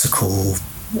classical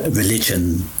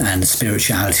religion and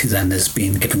spirituality than there's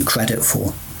been given credit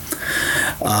for.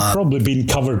 Probably been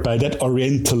covered by that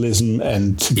Orientalism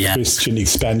and Christian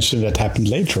expansion that happened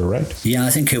later, right? Yeah, I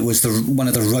think it was one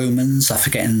of the Romans, I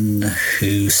forget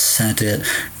who said it,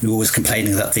 who was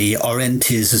complaining that the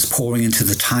Orontes is pouring into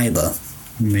the Tiber.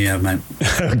 Yeah, man.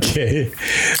 Okay.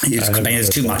 He was complaining there's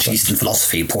too much Eastern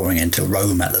philosophy pouring into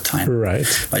Rome at the time. Right.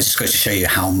 But it just goes to show you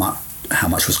how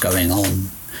much was going on.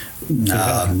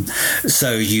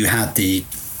 So you had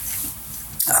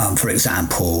for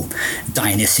example,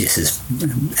 Dionysius is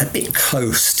a bit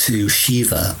close to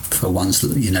Shiva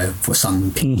for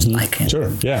some people like him. Sure,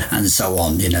 yeah. And so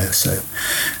on, you know, so.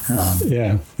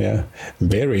 Yeah.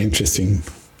 Very interesting.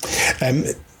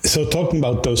 So talking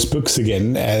about those books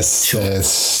again,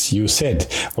 as you said,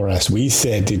 or as we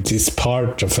said, it is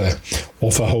part of a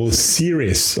whole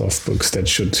series of books that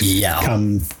should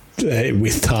come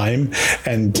with time.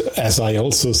 And as I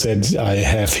also said, I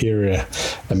have here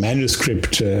a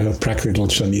manuscript, Practical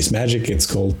Chinese Magic, it's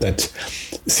called, that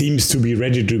seems to be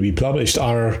ready to be published.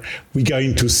 Are we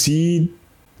going to see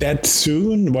that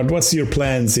soon? What's your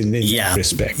plans in that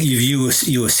respect? You will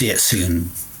see it soon.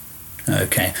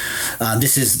 Okay.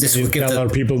 This will give tell our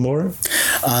people more?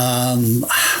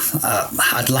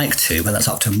 I'd like to, but that's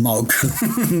up to Mog.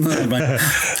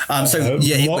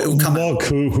 Mog,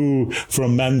 who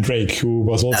from Mandrake, who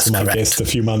was also my guest a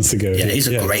few months ago. Yeah, he's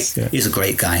a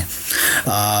great guy.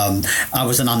 I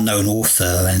was an unknown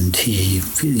author, and he,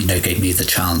 gave me the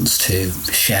chance to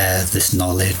share this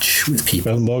knowledge with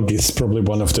people. Well, Mog is probably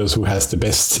one of those who has the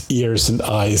best ears and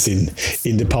eyes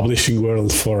in the publishing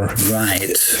world for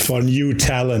new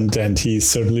talent, and he's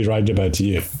certainly right about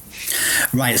you.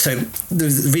 Right, so the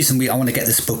reason I want to get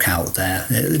this book out there,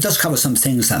 it does cover some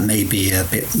things that may be a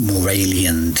bit more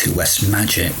alien to Western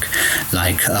magic,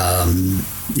 like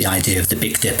the idea of the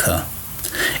Big Dipper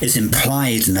is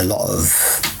implied in a lot of,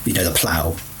 the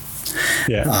plough.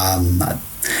 Yeah.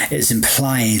 It's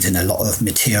implied in a lot of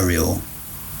material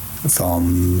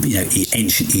from,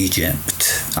 ancient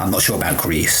Egypt. I'm not sure about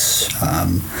Greece.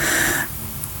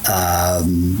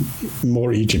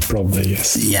 More Egypt, probably,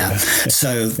 yes. Yeah.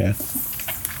 So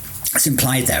it's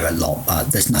implied there a lot,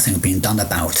 but there's nothing being done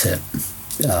about it.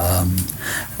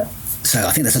 So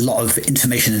I think there's a lot of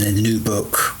information in the new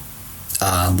book,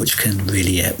 which can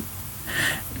really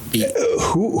be.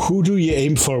 Who do you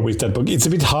aim for with that book? It's a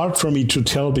bit hard for me to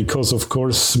tell because, of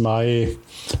course, my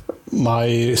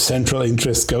my central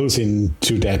interest goes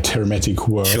into that hermetic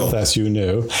world, Sure. as you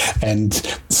know. And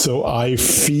so I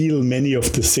feel many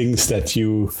of the things that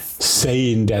you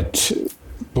say in that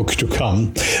book to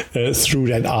come through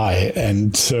that eye.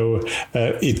 And so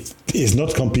it is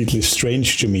not completely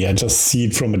strange to me. I just see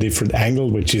it from a different angle,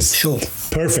 which is Sure.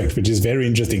 perfect, which is very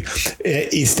interesting.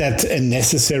 Is that a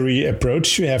necessary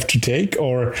approach you have to take?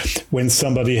 Or when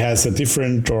somebody has a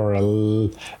different or a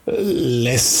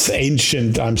less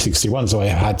ancient, I'm 61, so I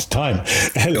have had time,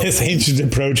 a less ancient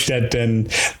approach than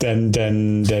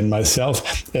myself,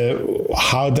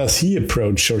 how does he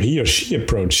approach, or he or she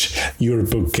approach your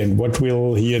book, and what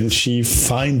will he and she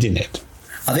find in it?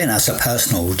 I think that's a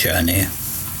personal journey.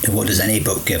 What does any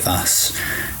book give us?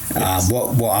 I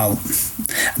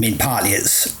mean, partly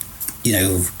it's,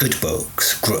 good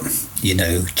books,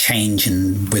 change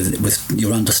with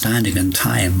your understanding and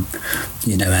time,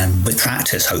 and with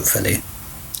practice, hopefully,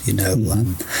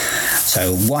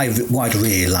 So what I'd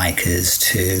really like is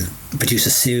to produce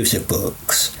a series of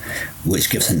books which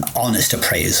gives an honest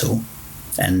appraisal.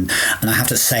 And I have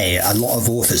to say, a lot of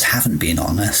authors haven't been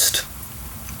honest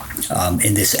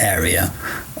in this area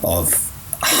of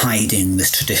hiding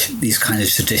these kind of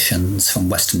traditions from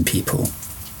Western people.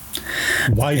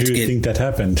 Why do you think that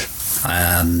happened?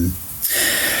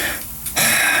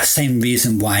 Same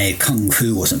reason why Kung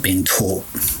Fu wasn't being taught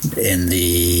in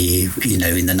the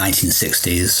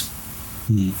 1960s.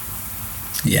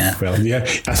 Yeah. Well, yeah,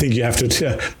 I think you have to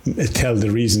tell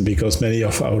the reason, because many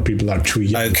of our people are too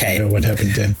young to know what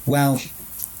happened then. Well,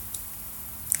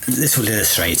 this will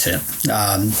illustrate it.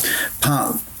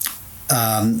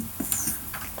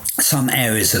 Some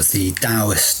areas of the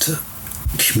Taoist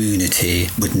community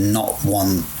would not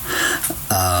want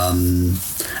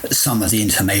some of the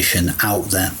information out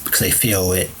there because they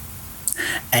feel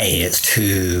it's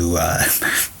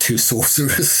too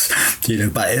sorcerous,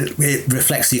 but it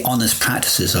reflects the honest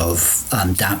practices of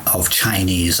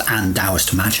Chinese and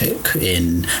Taoist magic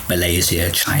in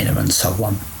Malaysia, China, and so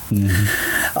on.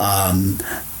 Mm-hmm.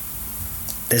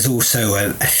 There's also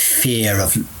a fear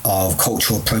of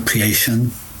cultural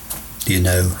appropriation,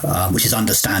 which is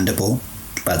understandable,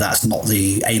 but that's not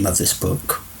the aim of this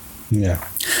book. Yeah,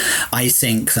 I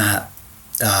think that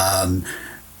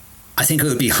it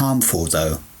would be harmful,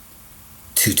 though,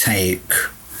 to take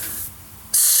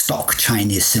stock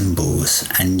Chinese symbols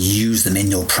and use them in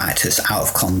your practice out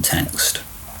of context.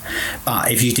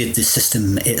 But if you did the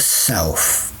system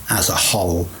itself as a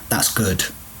whole, that's good.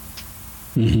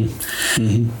 Mm-hmm.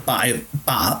 Mm-hmm.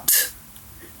 But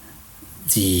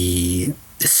the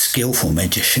skillful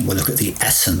magician will look at the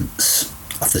essence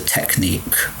of the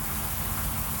technique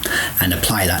and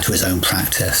apply that to his own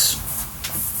practice.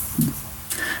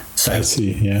 So, I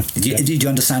see. Yeah. Do you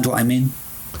understand what I mean?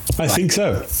 I think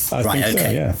so. I think okay. So,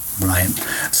 yeah. Right.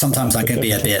 Sometimes I can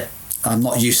be a bit. I'm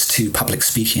not used to public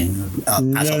speaking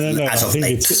as of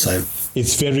late. So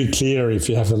it's very clear if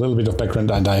you have a little bit of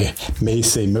background, and I may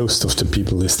say most of the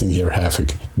people listening here have a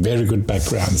very good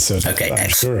background. So okay, I'm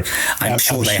sure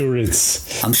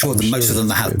most of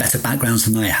them have better backgrounds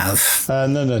than I have.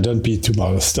 No, don't be too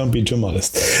modest. Don't be too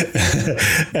modest.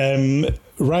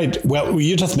 Right. Well,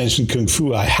 you just mentioned Kung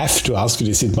Fu. I have to ask you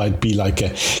this. It might be like a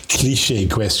cliche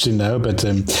question now, but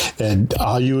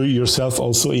are you yourself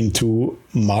also into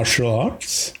martial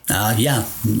arts? Yeah,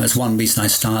 that's one reason I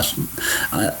started.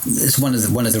 It's one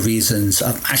of the reasons.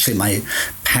 Actually, my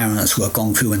parents were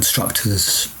Kung Fu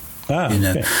instructors.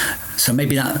 Okay. So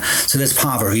maybe that. So there's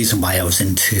part of a reason why I was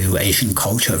into Asian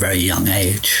culture at a very young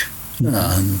age,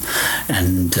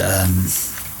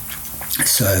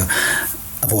 so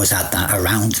I've always had that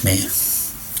around me.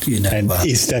 And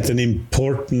is that an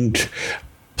important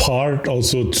part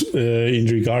also in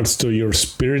regards to your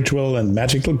spiritual and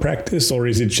magical practice, or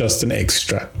is it just an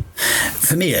extra?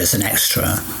 For me, it's an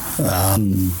extra.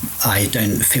 I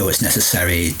don't feel it's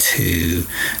necessary to.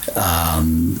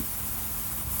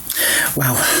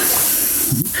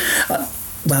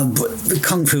 The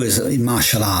Kung Fu is in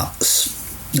martial arts.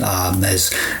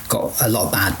 There's got a lot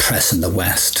of bad press in the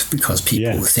West because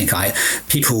people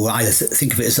either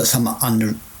think of it as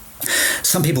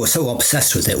some people are so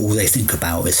obsessed with it, all they think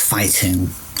about is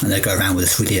fighting, and they go around with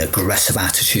this really aggressive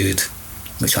attitude,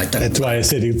 which I don't. That's why I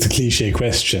said it's a cliche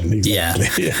question.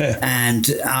 Exactly. Yeah. And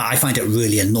I find it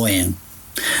really annoying.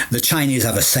 The Chinese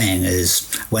have a saying is,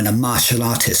 when a martial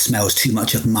artist smells too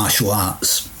much of martial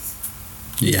arts,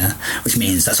 which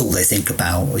means that's all they think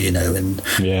about,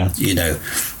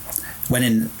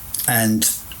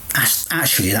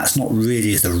 actually that's not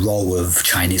really the role of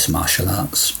Chinese martial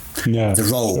arts. Yeah. The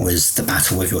role is the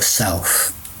battle with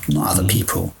yourself, not other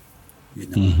people.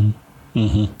 Mm-hmm.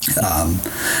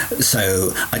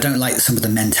 So I don't like some of the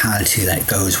mentality that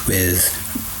goes with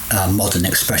modern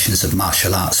expressions of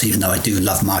martial arts, even though I do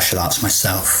love martial arts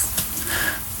myself.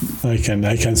 I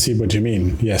can see what you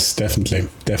mean. Yes, definitely.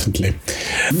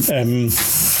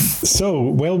 So,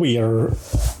 well, we are,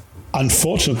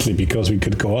 unfortunately, because we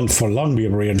could go on for long, we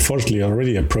are unfortunately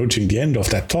already approaching the end of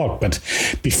that talk. But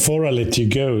before I let you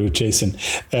go, Jason,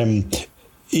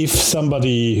 if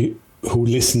somebody who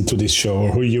listened to this show or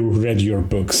who you read your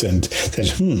books and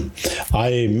said,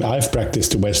 I've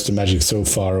practiced the Western magic so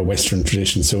far, or Western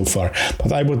tradition so far,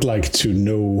 but I would like to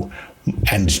know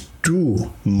and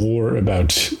do more about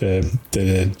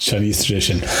the Chinese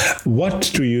tradition, what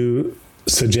do you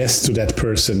suggest to that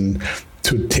person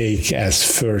to take as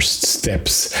first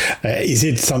steps? Is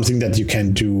it something that you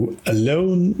can do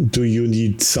alone? Do you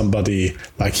need somebody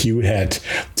like you had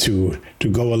to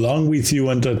go along with you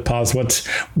on that path?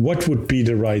 What would be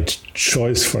the right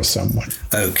choice for someone?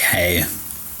 Okay,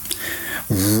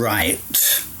 right.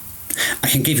 I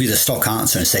can give you the stock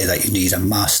answer and say that you need a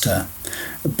master,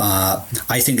 but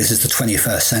I think this is the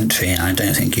 21st century and I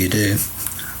don't think you do.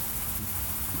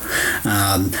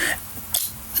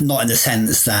 Not in the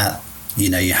sense that,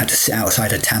 you had to sit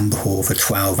outside a temple for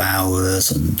 12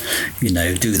 hours and,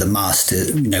 do the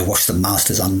master, wash the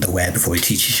master's underwear before he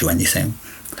teaches you anything.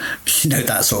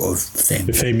 That sort of thing.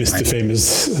 The famous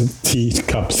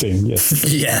teacup thing, yes.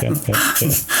 Yeah.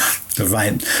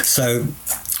 Right. So,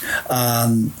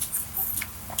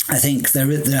 I think there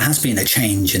has been a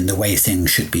change in the way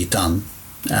things should be done.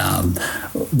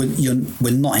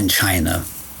 We're not in China,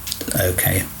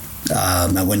 okay,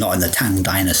 and we're not in the Tang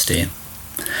Dynasty.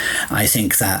 I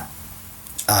think that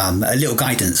a little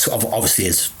guidance obviously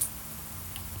is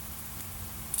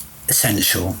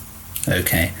essential,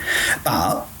 okay,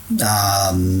 but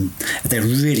if they're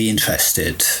really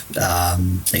interested,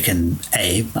 they can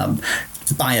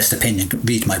biased opinion,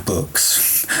 read my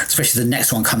books, especially the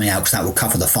next one coming out, because that will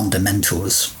cover the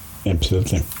fundamentals.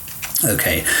 Absolutely.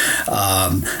 Okay.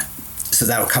 So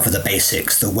that will cover the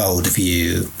basics, the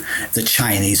worldview, the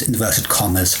Chinese, inverted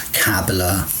commas,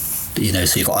 Kabbalah, so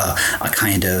you've got a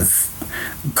kind of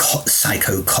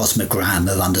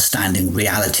psycho-cosmogram of understanding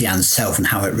reality and self and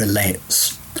how it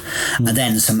relates. And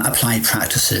then some applied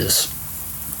practices,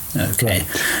 okay,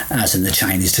 as in the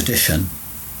Chinese tradition.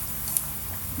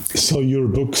 So your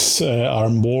books are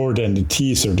more than a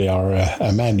teaser; they are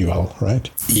a manual, right?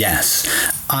 Yes.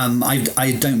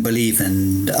 I don't believe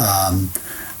in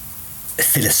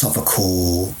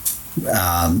philosophical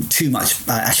too much.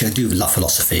 Actually, I do love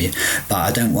philosophy, but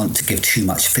I don't want to give too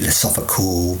much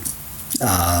philosophical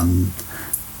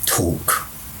talk,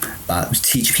 but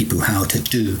teach people how to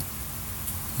do.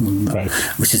 Right.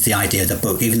 Which is the idea of the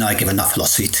book. Even though I give enough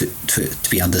philosophy to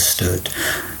be understood,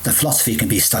 the philosophy can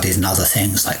be studied in other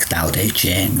things like Tao Te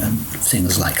Ching and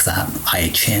things like that, I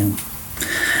Ching.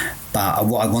 But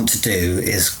what I want to do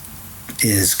is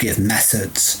give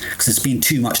methods, because there's been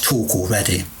too much talk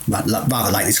already,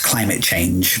 rather like these climate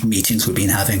change meetings we've been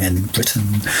having in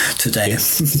Britain today.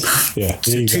 Yeah.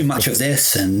 So too much of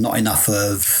this and not enough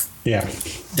of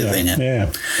doing it.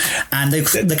 Yeah. And they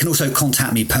can also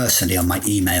contact me personally on my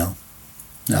email.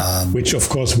 Which, of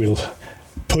course, we'll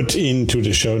put into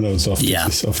the show notes of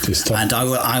this talk. And I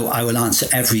will answer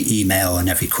every email and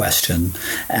every question.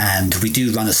 And we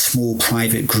do run a small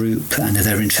private group, and if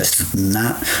they're interested in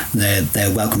that,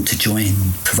 they're welcome to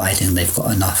join, providing they've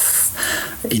got enough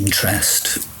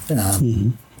interest.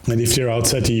 And if they're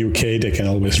outside the UK, they can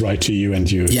always write to you,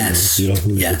 and you'll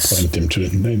point them to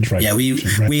the right. Yeah, we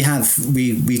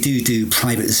do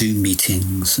private Zoom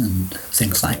meetings and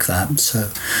things like that.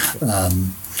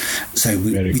 So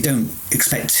we don't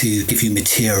expect to give you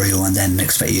material and then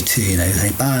expect you to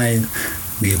say bye.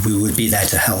 We would be there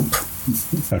to help.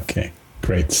 Okay,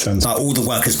 great. But all the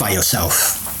work is by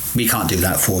yourself. We can't do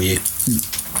that for you.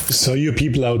 So you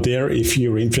people out there, if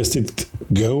you're interested,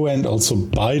 go and also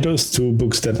buy those 2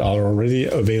 books that are already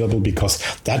available, because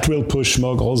that will push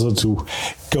Mog also to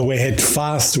go ahead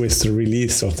fast with the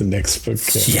release of the next book.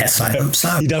 Yes, I hope so.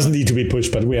 He doesn't need to be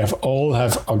pushed, but we all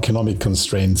have economic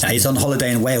constraints. He's on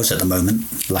holiday in Wales at the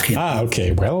moment. Lucky.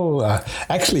 Okay. Well,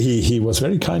 actually, he was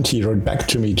very kind. He wrote back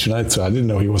to me tonight, so I didn't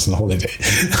know he was on holiday.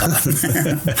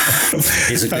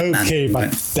 He's a good man. Okay,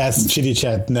 but that's chitty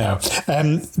chat now.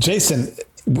 Jason,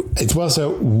 it was a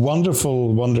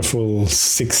wonderful, wonderful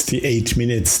 68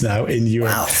 minutes now in your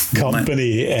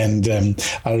company, and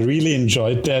I really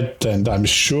enjoyed that, and I'm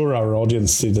sure our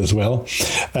audience did as well.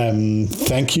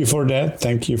 Thank you for that.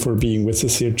 Thank you for being with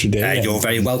us here today. You're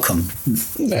very welcome.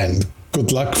 And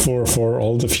good luck for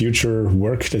all the future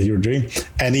work that you're doing.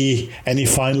 Any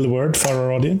final word for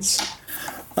our audience?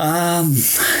 We're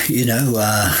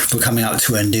coming up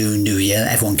to a new year.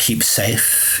 Everyone keeps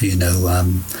safe, and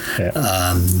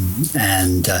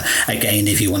again,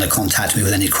 if you want to contact me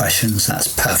with any questions, that's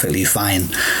perfectly fine.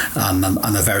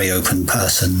 I'm a very open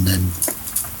person,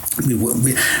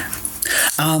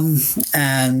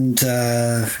 and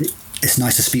it's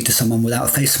nice to speak to someone without a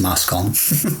face mask on.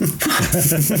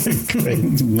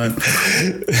 Great.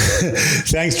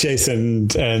 Thanks, Jason,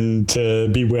 and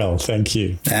be well. Thank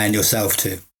you. And yourself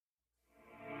too.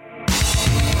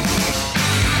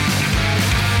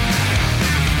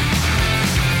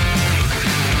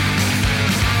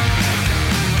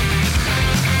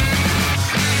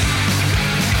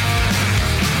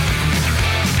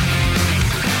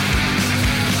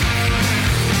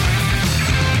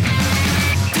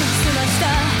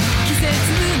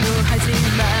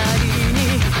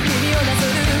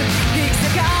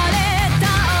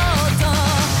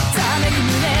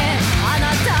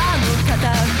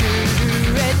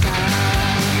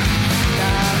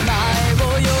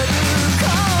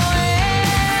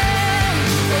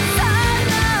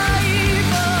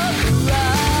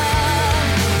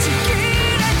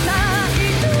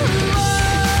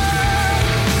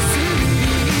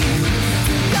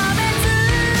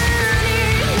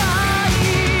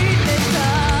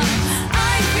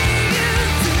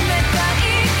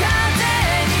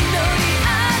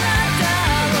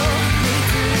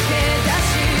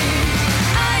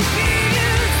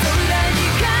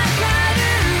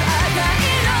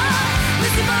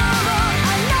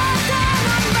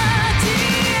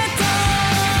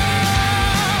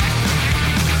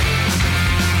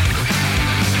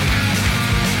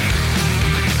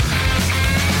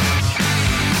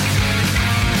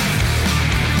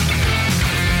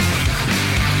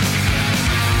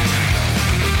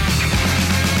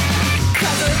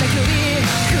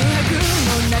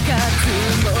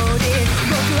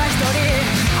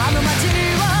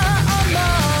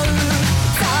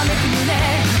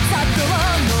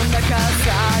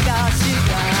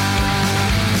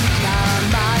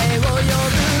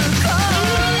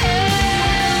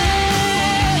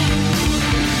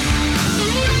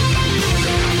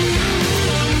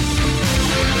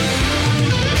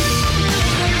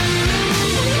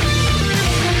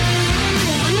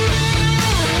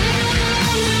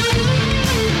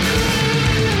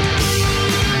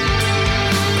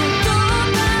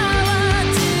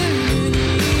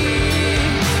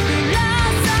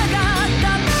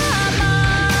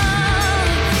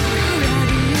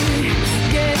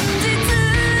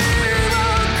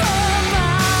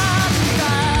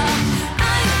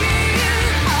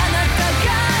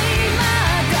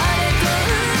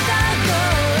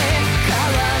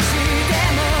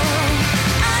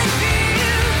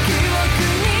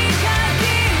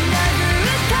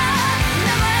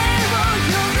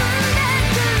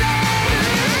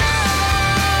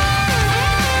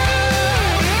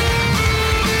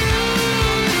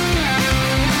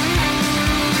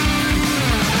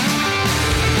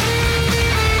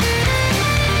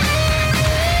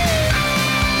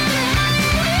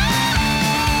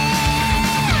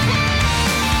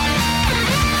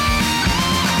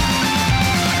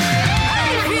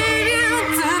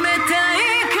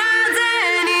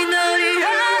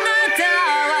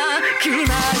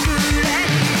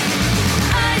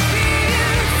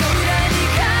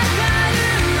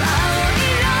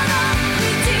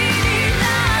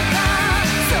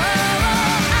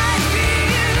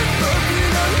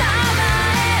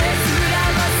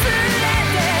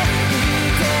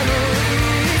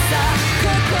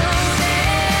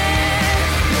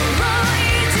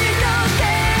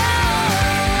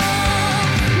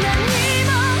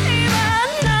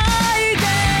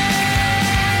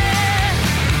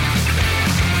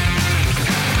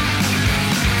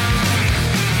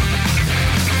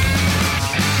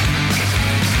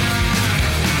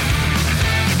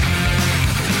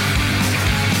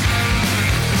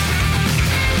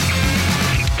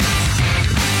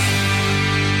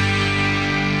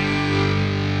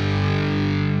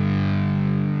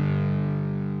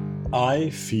 I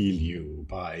Feel You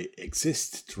by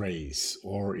Exist Trace,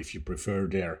 or if you prefer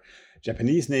their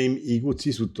Japanese name,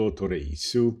 Igutsusuto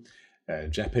Toreisu, a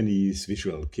Japanese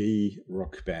visual kei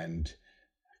rock band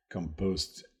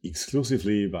composed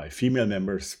exclusively by female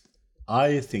members.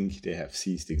 I think they have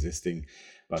ceased existing,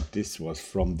 but this was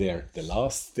from their The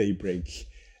Last Daybreak,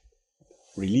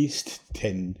 released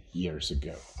 10 years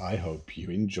ago. I hope you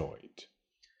enjoyed.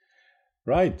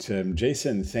 Right,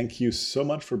 Jason, thank you so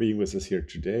much for being with us here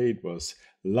today. It was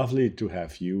lovely to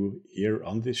have you here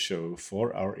on this show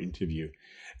for our interview.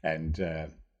 And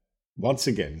once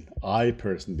again, I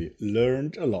personally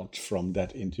learned a lot from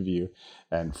that interview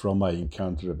and from my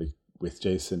encounter with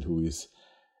Jason, who is,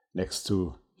 next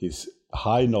to his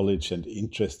high knowledge and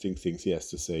interesting things he has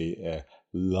to say, a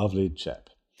lovely chap.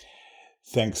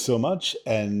 Thanks so much.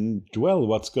 And well,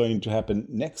 what's going to happen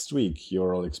next week?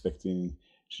 You're all expecting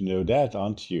to know that,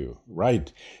 aren't you?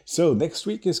 Right. So next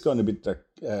week is going to be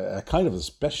a kind of a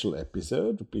special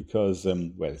episode because,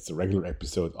 well, it's a regular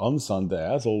episode on Sunday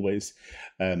as always.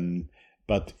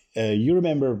 But you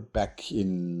remember back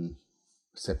in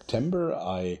September,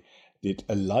 I did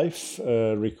a live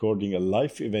recording, a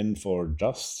live event for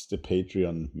just the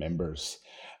Patreon members.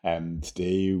 And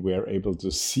they were able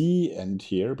to see and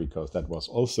hear, because that was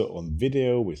also on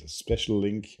video with a special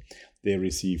link. They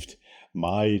received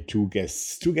my two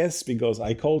guests because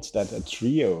I called that a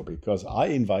trio, because I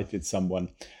invited someone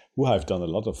who I've done a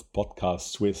lot of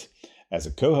podcasts with as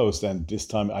a co-host, and this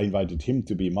time I invited him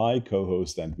to be my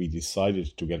co-host, and we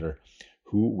decided together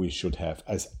who we should have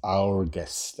as our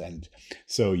guest. And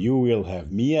so you will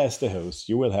have me as the host,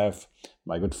 you will have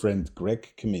my good friend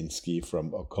Greg Kaminsky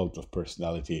from Occult of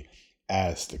Personality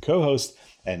as the co-host,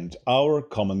 and our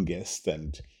common guest,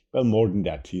 and well, more than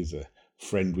that, he's a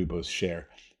friend we both share,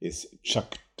 is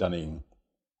Chuck Dunning.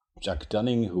 Chuck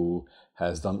Dunning, who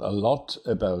has done a lot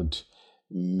about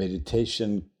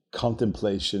meditation,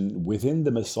 contemplation within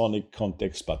the Masonic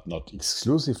context, but not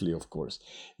exclusively, of course,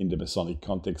 in the Masonic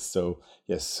context. So,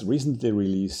 yes, recently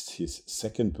released his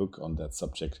second book on that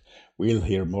subject. We'll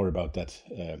hear more about that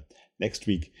next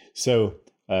week. So,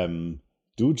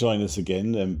 do join us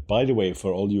again. And by the way,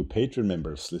 for all you Patreon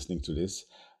members listening to this,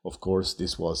 of course,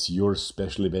 this was your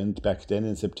special event back then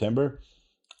in September.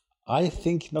 I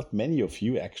think not many of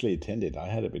you actually attended. I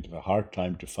had a bit of a hard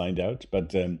time to find out,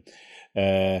 but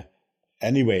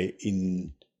anyway,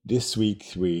 in this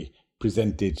week we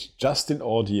presented just in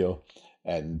audio,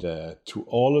 and to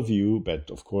all of you, but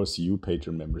of course you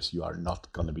Patreon members, you are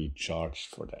not going to be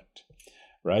charged for that,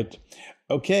 right?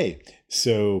 Okay,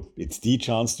 so it's the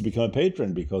chance to become a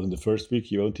patron, because in the first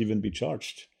week you won't even be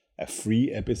charged. A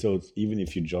free episode, even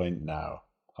if you join now.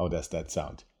 How does that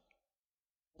sound?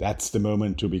 That's the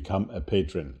moment to become a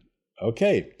patron.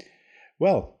 Okay,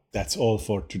 well, that's all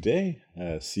for today.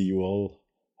 See you all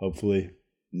hopefully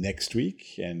next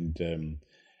week, and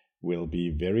we'll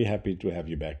be very happy to have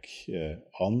you back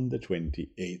on the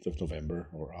 28th of November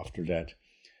or after that.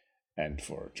 And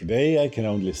for today, I can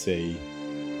only say,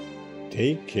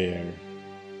 take care,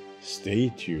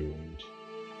 stay tuned,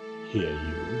 hear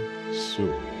you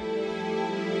soon.